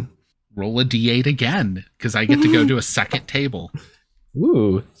 1. Roll a d8 again because I get to go to a second table.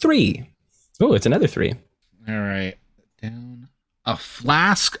 Ooh, 3. Oh, it's another 3. All right. Down. A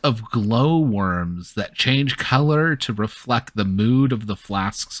flask of glowworms that change color to reflect the mood of the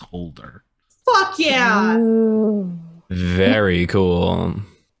flask's holder. Fuck yeah. Ooh. Very cool.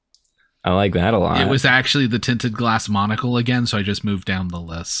 I like that a lot. It was actually the tinted glass monocle again, so I just moved down the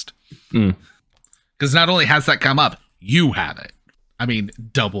list. Mm. Because not only has that come up, you have it. I mean,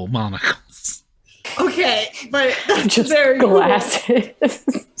 double monocles. Okay, but that's Just very cool. glasses.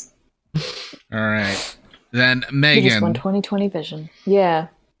 All right. Then You just Megan. won 20/20 vision. Yeah.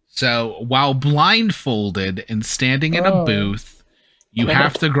 So while blindfolded and standing in a Oh. booth, you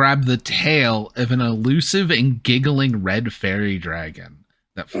have to grab the tail of an elusive and giggling red fairy dragon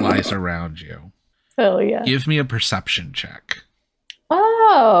that flies around you. Hell yeah. Give me a perception check.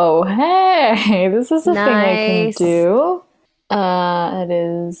 Oh, hey. This is a thing I can Nice. do. It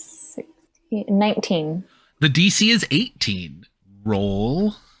is 19. The DC is 18.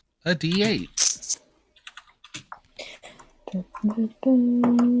 Roll a d8.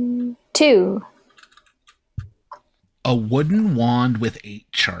 2. A wooden wand with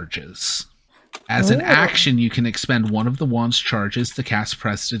 8 charges. As an Ooh. action, you can expend one of the wand's charges to cast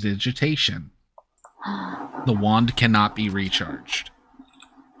Prestidigitation. The wand cannot be recharged.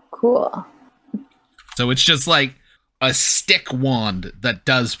 Cool. So it's just like a stick wand that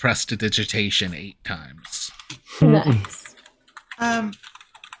does Prestidigitation 8 times. Nice.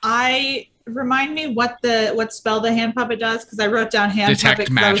 I remind me what spell the hand puppet does because I wrote down hand Detect puppet.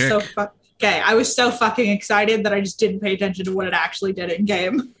 'Cause I was magic. I was so fucking excited that I just didn't pay attention to what it actually did in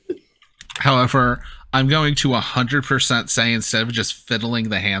game. However, I'm going to 100% say instead of just fiddling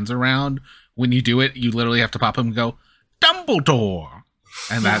the hands around, when you do it, you literally have to pop them and go, Dumbledore!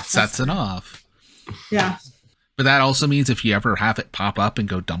 And that sets it off. Yeah. But that also means if you ever have it pop up and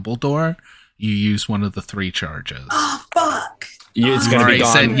go Dumbledore, you use one of the 3 charges. Oh, fuck. It's going to be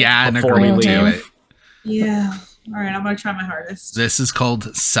gone said yeah and before we agreed to leave. it. Yeah. All right, I'm going to try my hardest. This is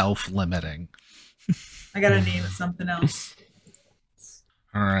called self-limiting. I got to name it something else.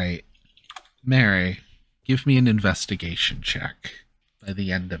 All right. Mary, give me an investigation check by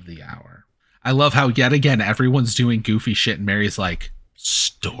the end of the hour. I love how, yet again, everyone's doing goofy shit, and Mary's like,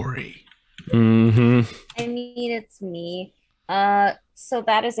 story. Mm-hmm. I mean, it's me. So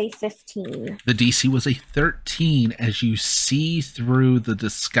that is a 15. The DC was a 13 as you see through the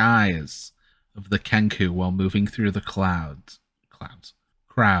disguise of the Kenku while moving through the crowds.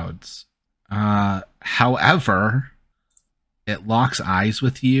 However, it locks eyes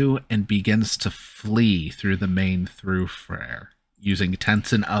with you and begins to flee through the main thoroughfare, using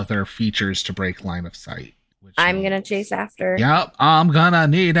tents and other features to break line of sight. I'm going to chase after. Yep, I'm gonna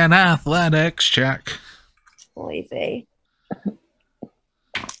need an athletics check. Oy vey.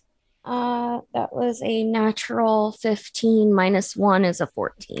 That was a natural 15 minus 1 is a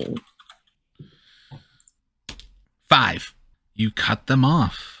 14. 5. You cut them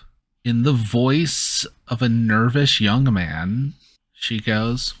off. In the voice of a nervous young man, she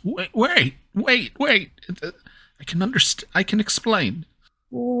goes, wait. I can understand. I can explain.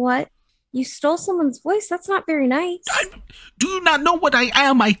 What? You stole someone's voice? That's not very nice. Do you not know what I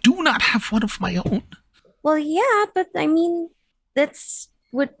am? I do not have one of my own. Well, yeah, but I mean, that's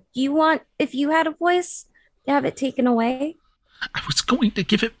what you want if you had a voice, to have it taken away. I was going to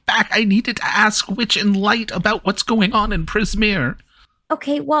give it back. I needed to ask Witch and Light about what's going on in Prismere.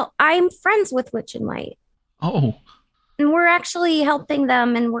 Okay, well, I'm friends with Witch and Light. Oh. And we're actually helping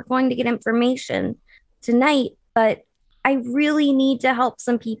them, and we're going to get information tonight, but I really need to help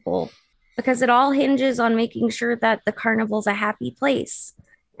some people because it all hinges on making sure that the carnival's a happy place.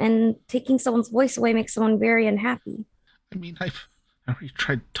 And taking someone's voice away makes someone very unhappy. I mean, I've already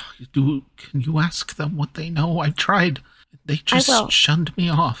tried to can you ask them what they know? I tried. They just shunned me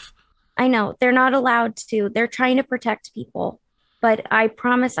off. I know. They're not allowed to. They're trying to protect people. But I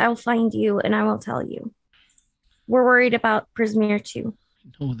promise I'll find you and I will tell you. We're worried about Prismere too. I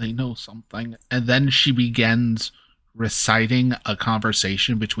know they know something. And then she begins reciting a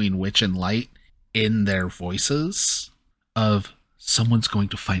conversation between Witch and Light in their voices of someone's going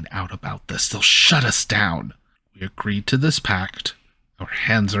to find out about this. They'll shut us down. We agreed to this pact. Our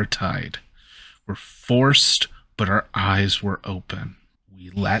hands are tied. We're forced, but our eyes were open. We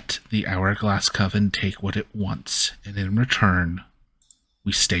let the Hourglass Coven take what it wants, and in return,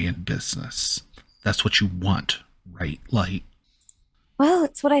 we stay in business. That's what you want, right, Light? Well,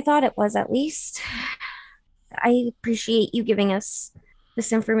 it's what I thought it was, at least. I appreciate you giving us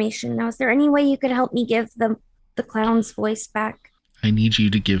this information. Now, is there any way you could help me give the clown's voice back? I need you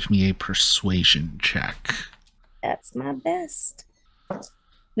to give me a persuasion check. That's my best.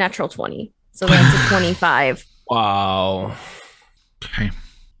 Natural 20. So that's a 25. Wow. Okay.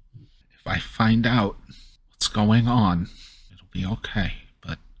 If I find out what's going on, it'll be okay.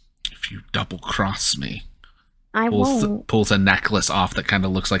 But if you double cross me, I won't. Pulls a necklace off that kind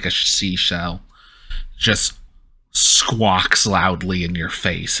of looks like a seashell, just squawks loudly in your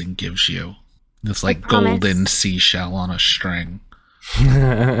face and gives you this like golden seashell on a string.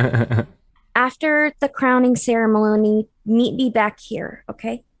 After the crowning ceremony, meet me back here,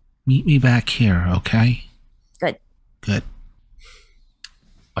 okay? Meet me back here, okay? Good.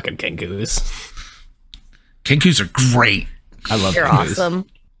 Fucking Kenkus. Kenkus are great. I love They're Kenkus. awesome.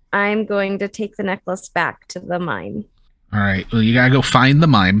 I'm going to take the necklace back to the mime. All right. Well, you gotta go find the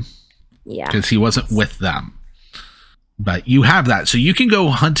mime. Yeah. Because he wasn't with them. But you have that. So you can go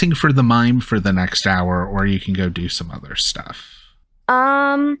hunting for the mime for the next hour, or you can go do some other stuff.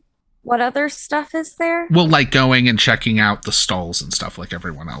 What other stuff is there? Well, like going and checking out the stalls and stuff like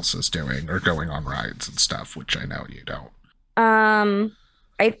everyone else is doing, or going on rides and stuff, which I know you don't. I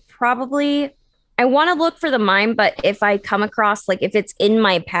want to look for the mime, but if I come across, like, if it's in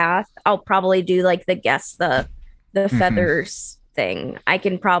my path, I'll probably do like the feathers thing. I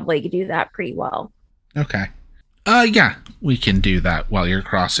can probably do that pretty well. Okay. Yeah, we can do that while you're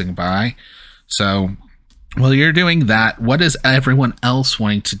crossing by. So while you're doing that, what is everyone else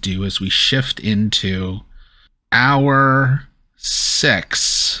wanting to do as we shift into hour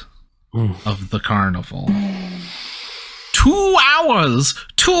 6 of the carnival? 2 hours!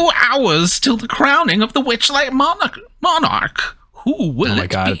 2 hours till the crowning of the Witchlight Monarch. Who will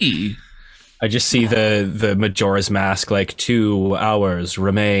it be? I just see the Majora's Mask, like 2 hours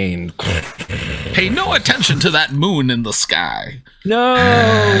remain. Pay no attention to that moon in the sky. No!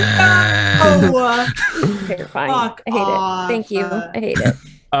 Terrifying. I hate it. Thank you. I hate it.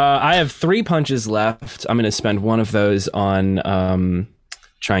 I have 3 punches left. I'm going to spend one of those on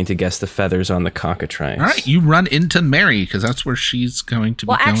trying to guess the feathers on the cockatrice. All right, you run into Mary because that's where she's going to be.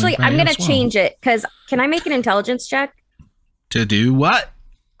 Well, actually, I'm going to well. change it because can I make an intelligence check? To do what?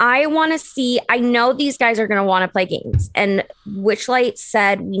 I want to see. I know these guys are going to want to play games, and Witchlight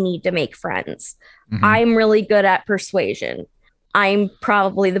said we need to make friends. Mm-hmm. I'm really good at persuasion. I'm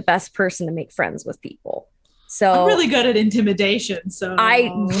probably the best person to make friends with people. So I'm really good at intimidation. So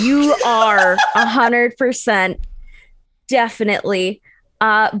you are 100% definitely.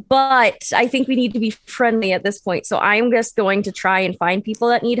 But I think we need to be friendly at this point. So I'm just going to try and find people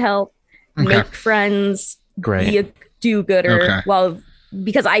that need help, make friends, be a do-gooder. Well,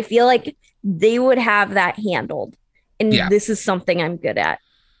 because I feel like they would have that handled. And this is something I'm good at.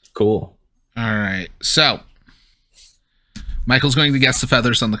 Cool. All right. So Michael's going to guess the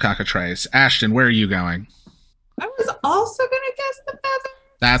feathers on the cockatrice. Ashton, where are you going? I was also going to guess the feather.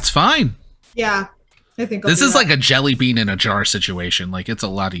 That's fine. Yeah. I think this is like a jelly bean in a jar situation. Like, it's a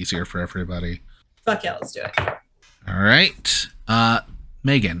lot easier for everybody. Fuck yeah, let's do it. All right.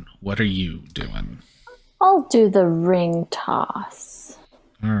 Megan, what are you doing? I'll do the ring toss.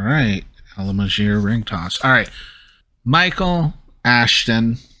 All right. Alamajir ring toss. All right. Michael,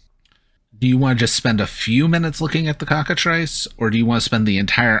 Ashton, do you want to just spend a few minutes looking at the cockatrice, or do you want to spend the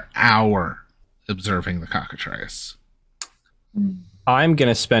entire hour observing the cockatrice? I'm going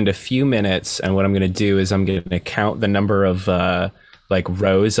to spend a few minutes, and what I'm going to do is I'm going to count the number of like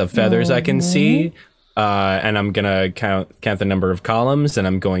rows of feathers I can see, and I'm going to count the number of columns, and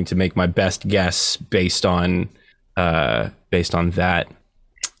I'm going to make my best guess based on that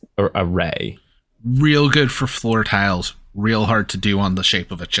array. Real good for floor tiles, real hard to do on the shape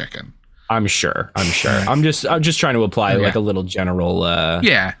of a chicken. I'm sure. I'm just trying to apply like a little general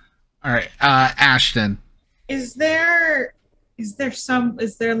Yeah. All right. Ashton. Is there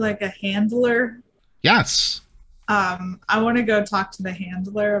like a handler? Yes. I want to go talk to the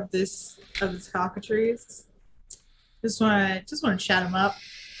handler of this cockatrice. Just want to chat him up.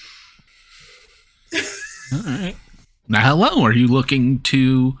 All right. Now, hello. Are you looking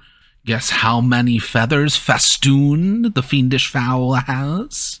to guess how many feathers festoon the fiendish fowl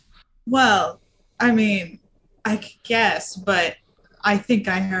has? Well, I mean, I could guess, but I think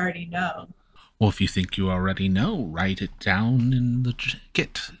I already know. Well, if you think you already know, write it down in the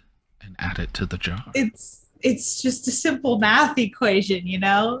kit and add it to the jar. It's just a simple math equation, you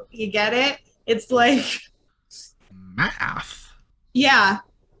know? You get it? It's like... Math? Yeah,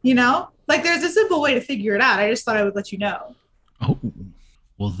 you know? Like, there's a simple way to figure it out. I just thought I would let you know. Oh,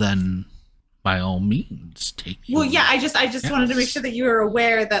 well then, by all means, take it. Well, yeah, I just wanted to make sure that you were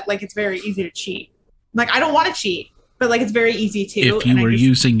aware that, like, it's very easy to cheat. Like, I don't want to cheat. But, like, it's very easy to. If you were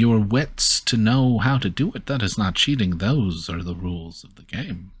using your wits to know how to do it, that is not cheating. Those are the rules of the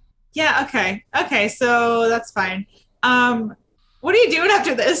game. Yeah, okay. Okay, so that's fine. What are you doing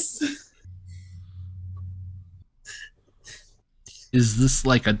after this? Is this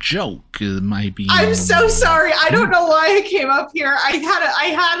like a joke? I'm so sorry. I don't know why I came up here. I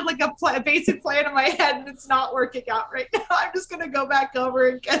had like a basic plan in my head, and it's not working out right now. I'm just going to go back over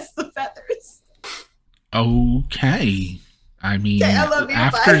and guess the feathers. Okay. I mean, okay, I love you,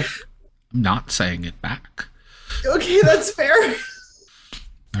 after bye. I'm not saying it back. Okay, that's fair.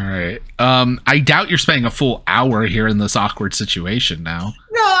 All right. I doubt you're spending a full hour here in this awkward situation now.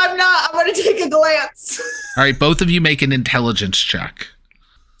 No, I'm not. I'm going to take a glance. All right, both of you make an intelligence check.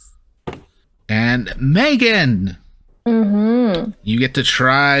 And Megan, you get to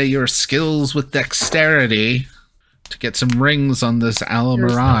try your skills with dexterity to get some rings on this Ala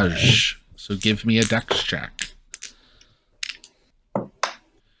Mirage. So give me a dex check.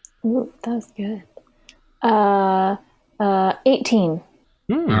 Ooh, that was good. 18.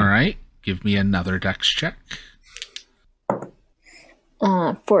 All right. Give me another dex check.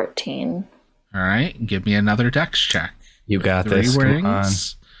 14. All right. Give me another dex check. You got this. 3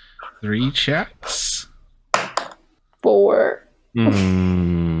 rings. 3 checks. 4.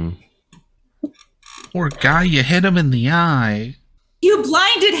 Poor guy, you hit him in the eye. You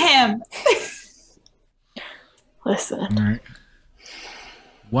blinded him. Listen. All right.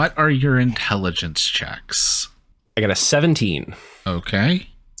 What are your intelligence checks? I got a 17. Okay.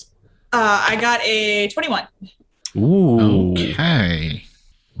 I got a 21. Ooh. Okay.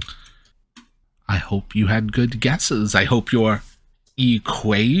 I hope you had good guesses. I hope your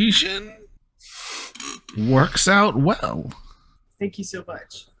equation works out well. Thank you so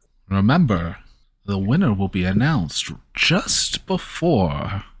much. Remember, the winner will be announced just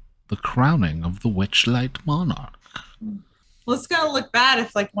before the crowning of the Witchlight Monarch. Well, it's gonna look bad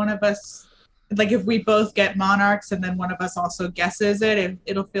if like one of us like if we both get monarchs and then one of us also guesses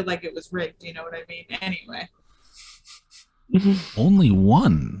it'll feel like it was rigged. You know what I mean? Anyway. Only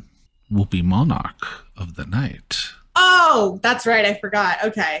one will be monarch of the night. Oh, that's right. I forgot.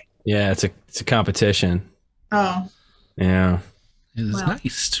 Okay. Yeah, it's a competition. Oh. Yeah. It is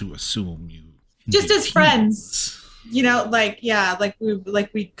nice to assume you just as teams. friends. You know, like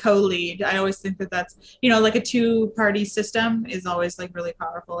we co-lead. I always think that's, you know, like a 2-party system is always like really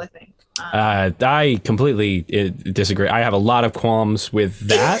powerful, I think. I completely disagree. I have a lot of qualms with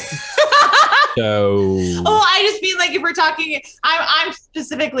that. So I just mean like if we're talking, I'm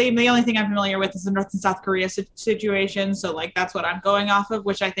specifically, the only thing I'm familiar with is the North and South Korea situation. So like that's what I'm going off of,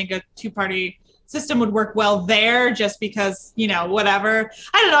 which I think a 2-party system would work well there, just because, you know, whatever.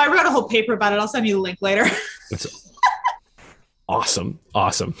 I don't know. I wrote a whole paper about it. I'll send you the link later. It's awesome.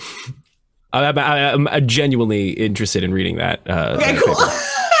 I'm genuinely interested in reading that. Okay, cool.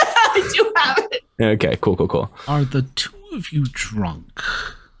 I do have it. Okay, cool. Are the two of you drunk?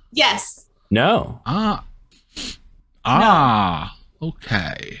 Yes. No.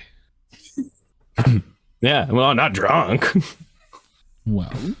 Okay. Yeah, well, not drunk.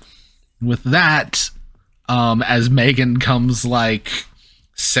 Well, with that, as Megan comes like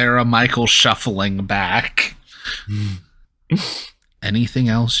Sarah Michael shuffling back, anything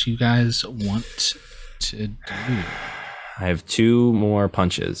else you guys want to do? I have 2 more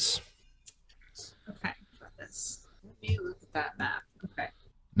punches. Okay, got this. Let me look at that map. Okay.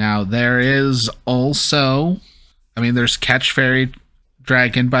 Now there is also, there's Catch Fairy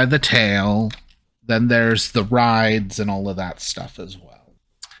Dragon by the tail. Then there's the rides and all of that stuff as well.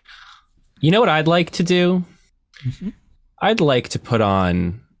 You know what I'd like to do? Mm-hmm. I'd like to put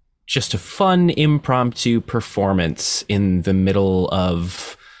on just a fun impromptu performance in the middle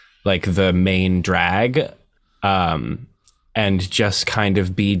of like the main drag, and just kind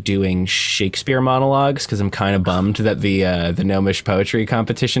of be doing Shakespeare monologues, because I'm kind of bummed that the Gnomish poetry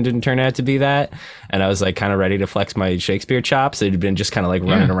competition didn't turn out to be that, and I was like kind of ready to flex my Shakespeare chops. It had been just kind of like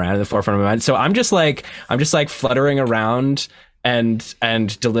running around in the forefront of my mind. So I'm just like fluttering around and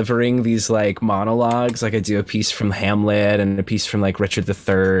delivering these like monologues. Like I do a piece from Hamlet and a piece from like Richard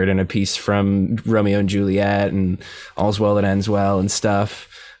III and a piece from Romeo and Juliet and All's Well That Ends Well and stuff.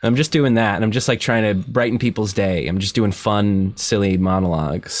 And I'm just doing that, and I'm just like trying to brighten people's day. I'm just doing fun, silly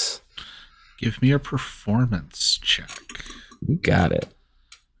monologues. Give me a performance check. You got it.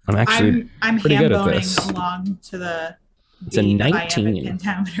 I'm actually I'm pretty good at this. Along to the It's a 19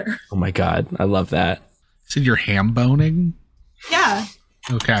 pentameter. Oh my god, I love that. So you're ham boning? Yeah.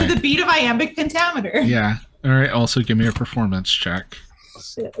 Okay. To the beat of iambic pentameter. Yeah. All right. Also, give me a performance check.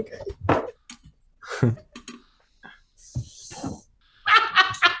 Shit. Okay.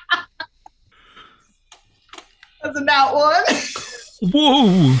 That's a nat 1.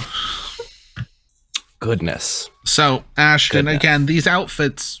 Whoa. Goodness. So, Ashton, again, these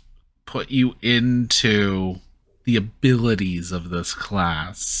outfits put you into the abilities of this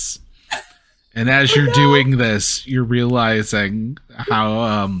class. And as you're doing this, you're realizing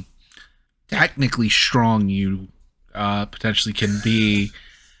how technically strong you potentially can be.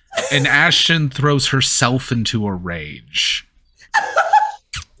 And Ashton throws herself into a rage.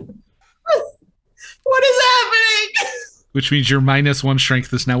 What is happening? Which means your -1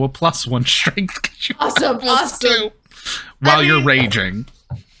 strength is now a +1 strength. Awesome. While you're raging.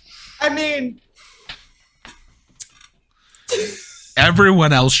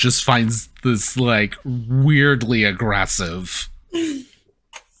 Everyone else just finds this like weirdly aggressive.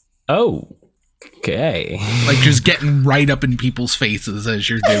 Oh, okay. Like just getting right up in people's faces as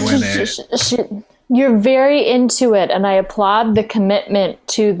you're doing it. You're very into it, and I applaud the commitment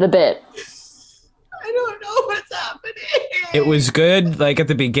to the bit. I don't know what's happening. It was good, like at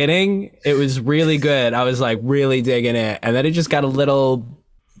the beginning. It was really good. I was like really digging it, and then it just got a little.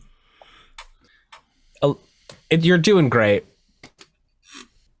 You're doing great.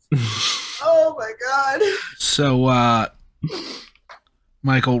 Oh my god. So,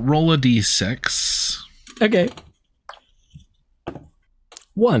 Michael, roll a d6. Okay.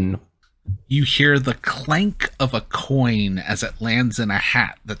 1. You hear the clank of a coin as it lands in a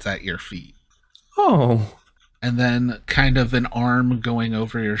hat that's at your feet. Oh. And then kind of an arm going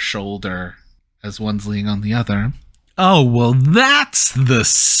over your shoulder as one's leaning on the other. Oh, well, that's the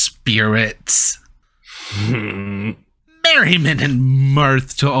spirit. Merriment and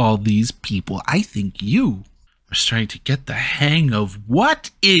mirth to all these people. I think you are starting to get the hang of what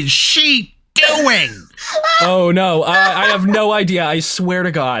is she doing? Oh, no. I have no idea. I swear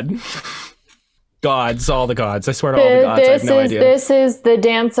to God. Gods, all the gods. I swear to all the gods. I have no idea. This is the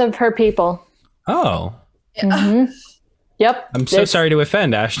dance of her people. Oh. Mm-hmm. Yep. I'm so sorry to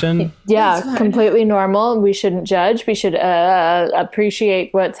offend, Ashton. Yeah, completely normal. We shouldn't judge. We should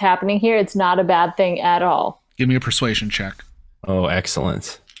appreciate what's happening here. It's not a bad thing at all. Give me a persuasion check. Oh,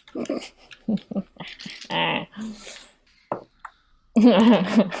 excellent. 10?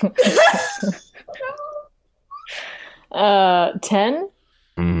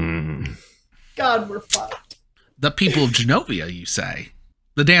 God, we're fucked. The people of Genovia, you say?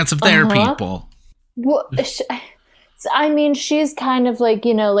 The dance of their people. Well, I mean, she's kind of like,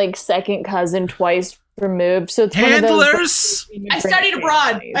 like second cousin twice removed. So it's Handlers! I studied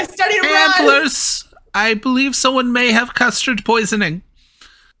abroad. Handlers! I believe someone may have custard poisoning.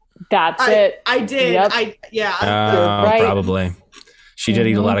 That's it. I did. Yep. Right. Probably. She did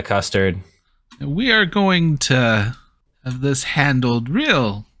eat a lot of custard. We are going to have this handled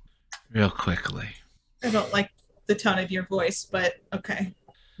real quickly. I don't like the tone of your voice, but okay.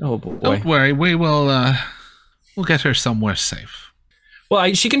 Oh boy. Don't worry, we will we'll get her somewhere safe.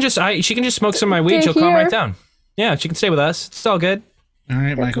 Well, she can just smoke some of my weed. She'll calm right down. Yeah, she can stay with us. It's all good. All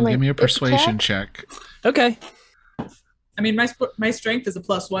right, Michael, give me a persuasion check. Okay. I mean, my strength is a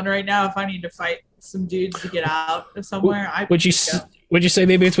 +1 right now. If I need to fight some dudes to get out of somewhere, would you say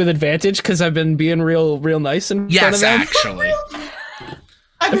maybe it's with advantage because I've been being real nice in front of them? Yes, actually.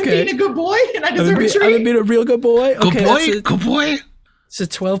 I've been being a good boy, and I deserve a treat. I've been being a real good boy. Good boy. So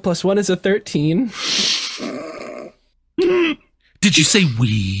 12 + 1 is a 13. Did you say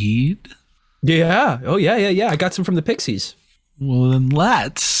weed? Yeah. Oh yeah. I got some from the Pixies. Well, then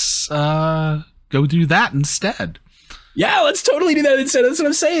let's go do that instead. Yeah, let's totally do that instead. That's what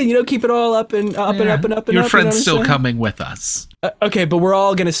I'm saying. Keep it all up and up and up and up and Your up. friend's still coming with us. Okay, but we're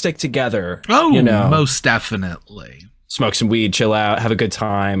all gonna stick together. Oh, most definitely. Smoke some weed, chill out, have a good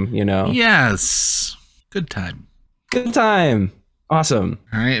time. Yes, good time. Good time. Awesome.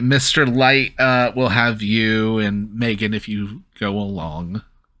 All right, Mr. Light will have you and Megan, if you go along.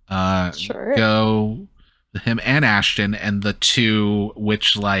 Sure. Go with him and Ashton and the two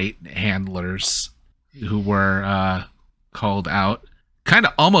Witchlight handlers who were called out, kind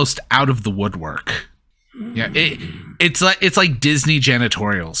of almost out of the woodwork. Yeah, it's like Disney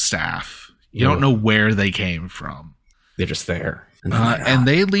janitorial staff. You don't know where they came from. They're just there. And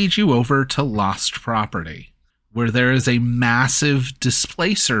they lead you over to Lost Property, where there is a massive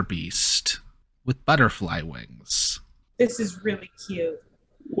displacer beast with butterfly wings. This is really cute.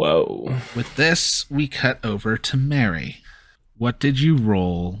 Whoa. With this, we cut over to Mary. What did you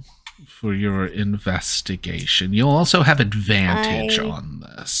roll for your investigation? You'll also have advantage on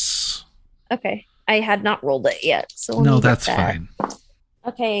this. Okay. I had not rolled it yet. So no, that's fine.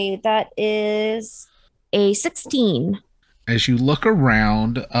 Okay, that is a 16. As you look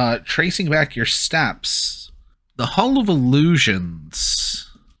around, tracing back your steps, the Hall of Illusions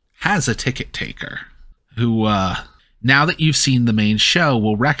has a ticket taker who, now that you've seen the main show,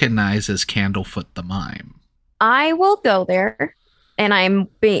 will recognize as Candlefoot the Mime. I will go there, and I'm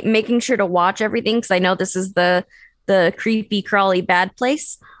making sure to watch everything because I know this is the creepy, crawly, bad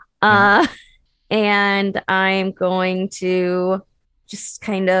place. And I'm going to just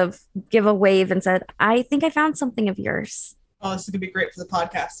kind of give a wave and said, I think I found something of yours. Oh, this is going to be great for the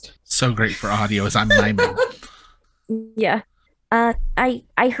podcast. So great for audio as I'm miming. Yeah.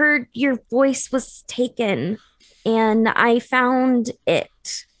 I heard your voice was taken, and I found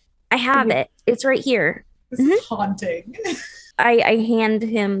it. I have it. It's right here. This is haunting. I hand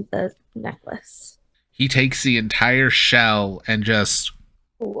him the necklace. He takes the entire shell and just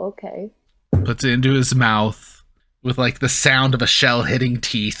okay. puts it into his mouth with like the sound of a shell hitting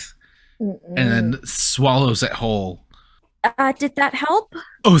teeth and then swallows it whole. Did that help?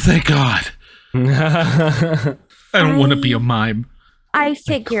 Oh, thank God. I don't want to be a mime. I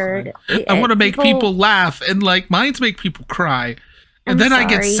figured. I want to make people laugh, and like mimes make people cry. And then I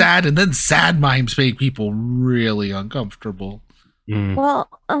get sad, and then sad mimes make people really uncomfortable. Well,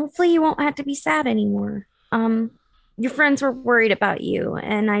 hopefully you won't have to be sad anymore. Your friends were worried about you,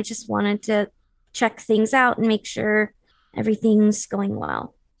 and I just wanted to check things out and make sure everything's going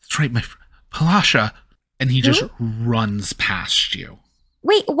well. That's right, my friend. Palasha. And he just runs past you.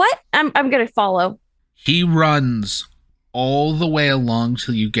 Wait, what? I'm gonna follow. He runs all the way along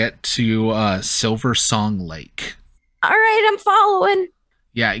till you get to Silver Song Lake. All right, I'm following.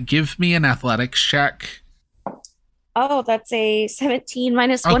 Yeah, give me an athletics check. Oh, that's a 17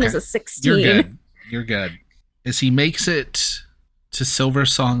 minus 1 is a 16. You're good. As he makes it to Silver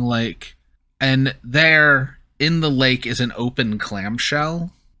Song Lake, and there in the lake is an open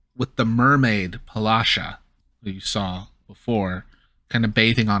clamshell with the mermaid Palasha, who you saw before, kind of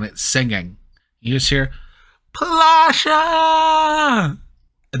bathing on it, singing. You just hear, Palasha!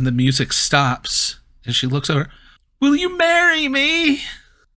 And the music stops, and she looks over. Will you marry me?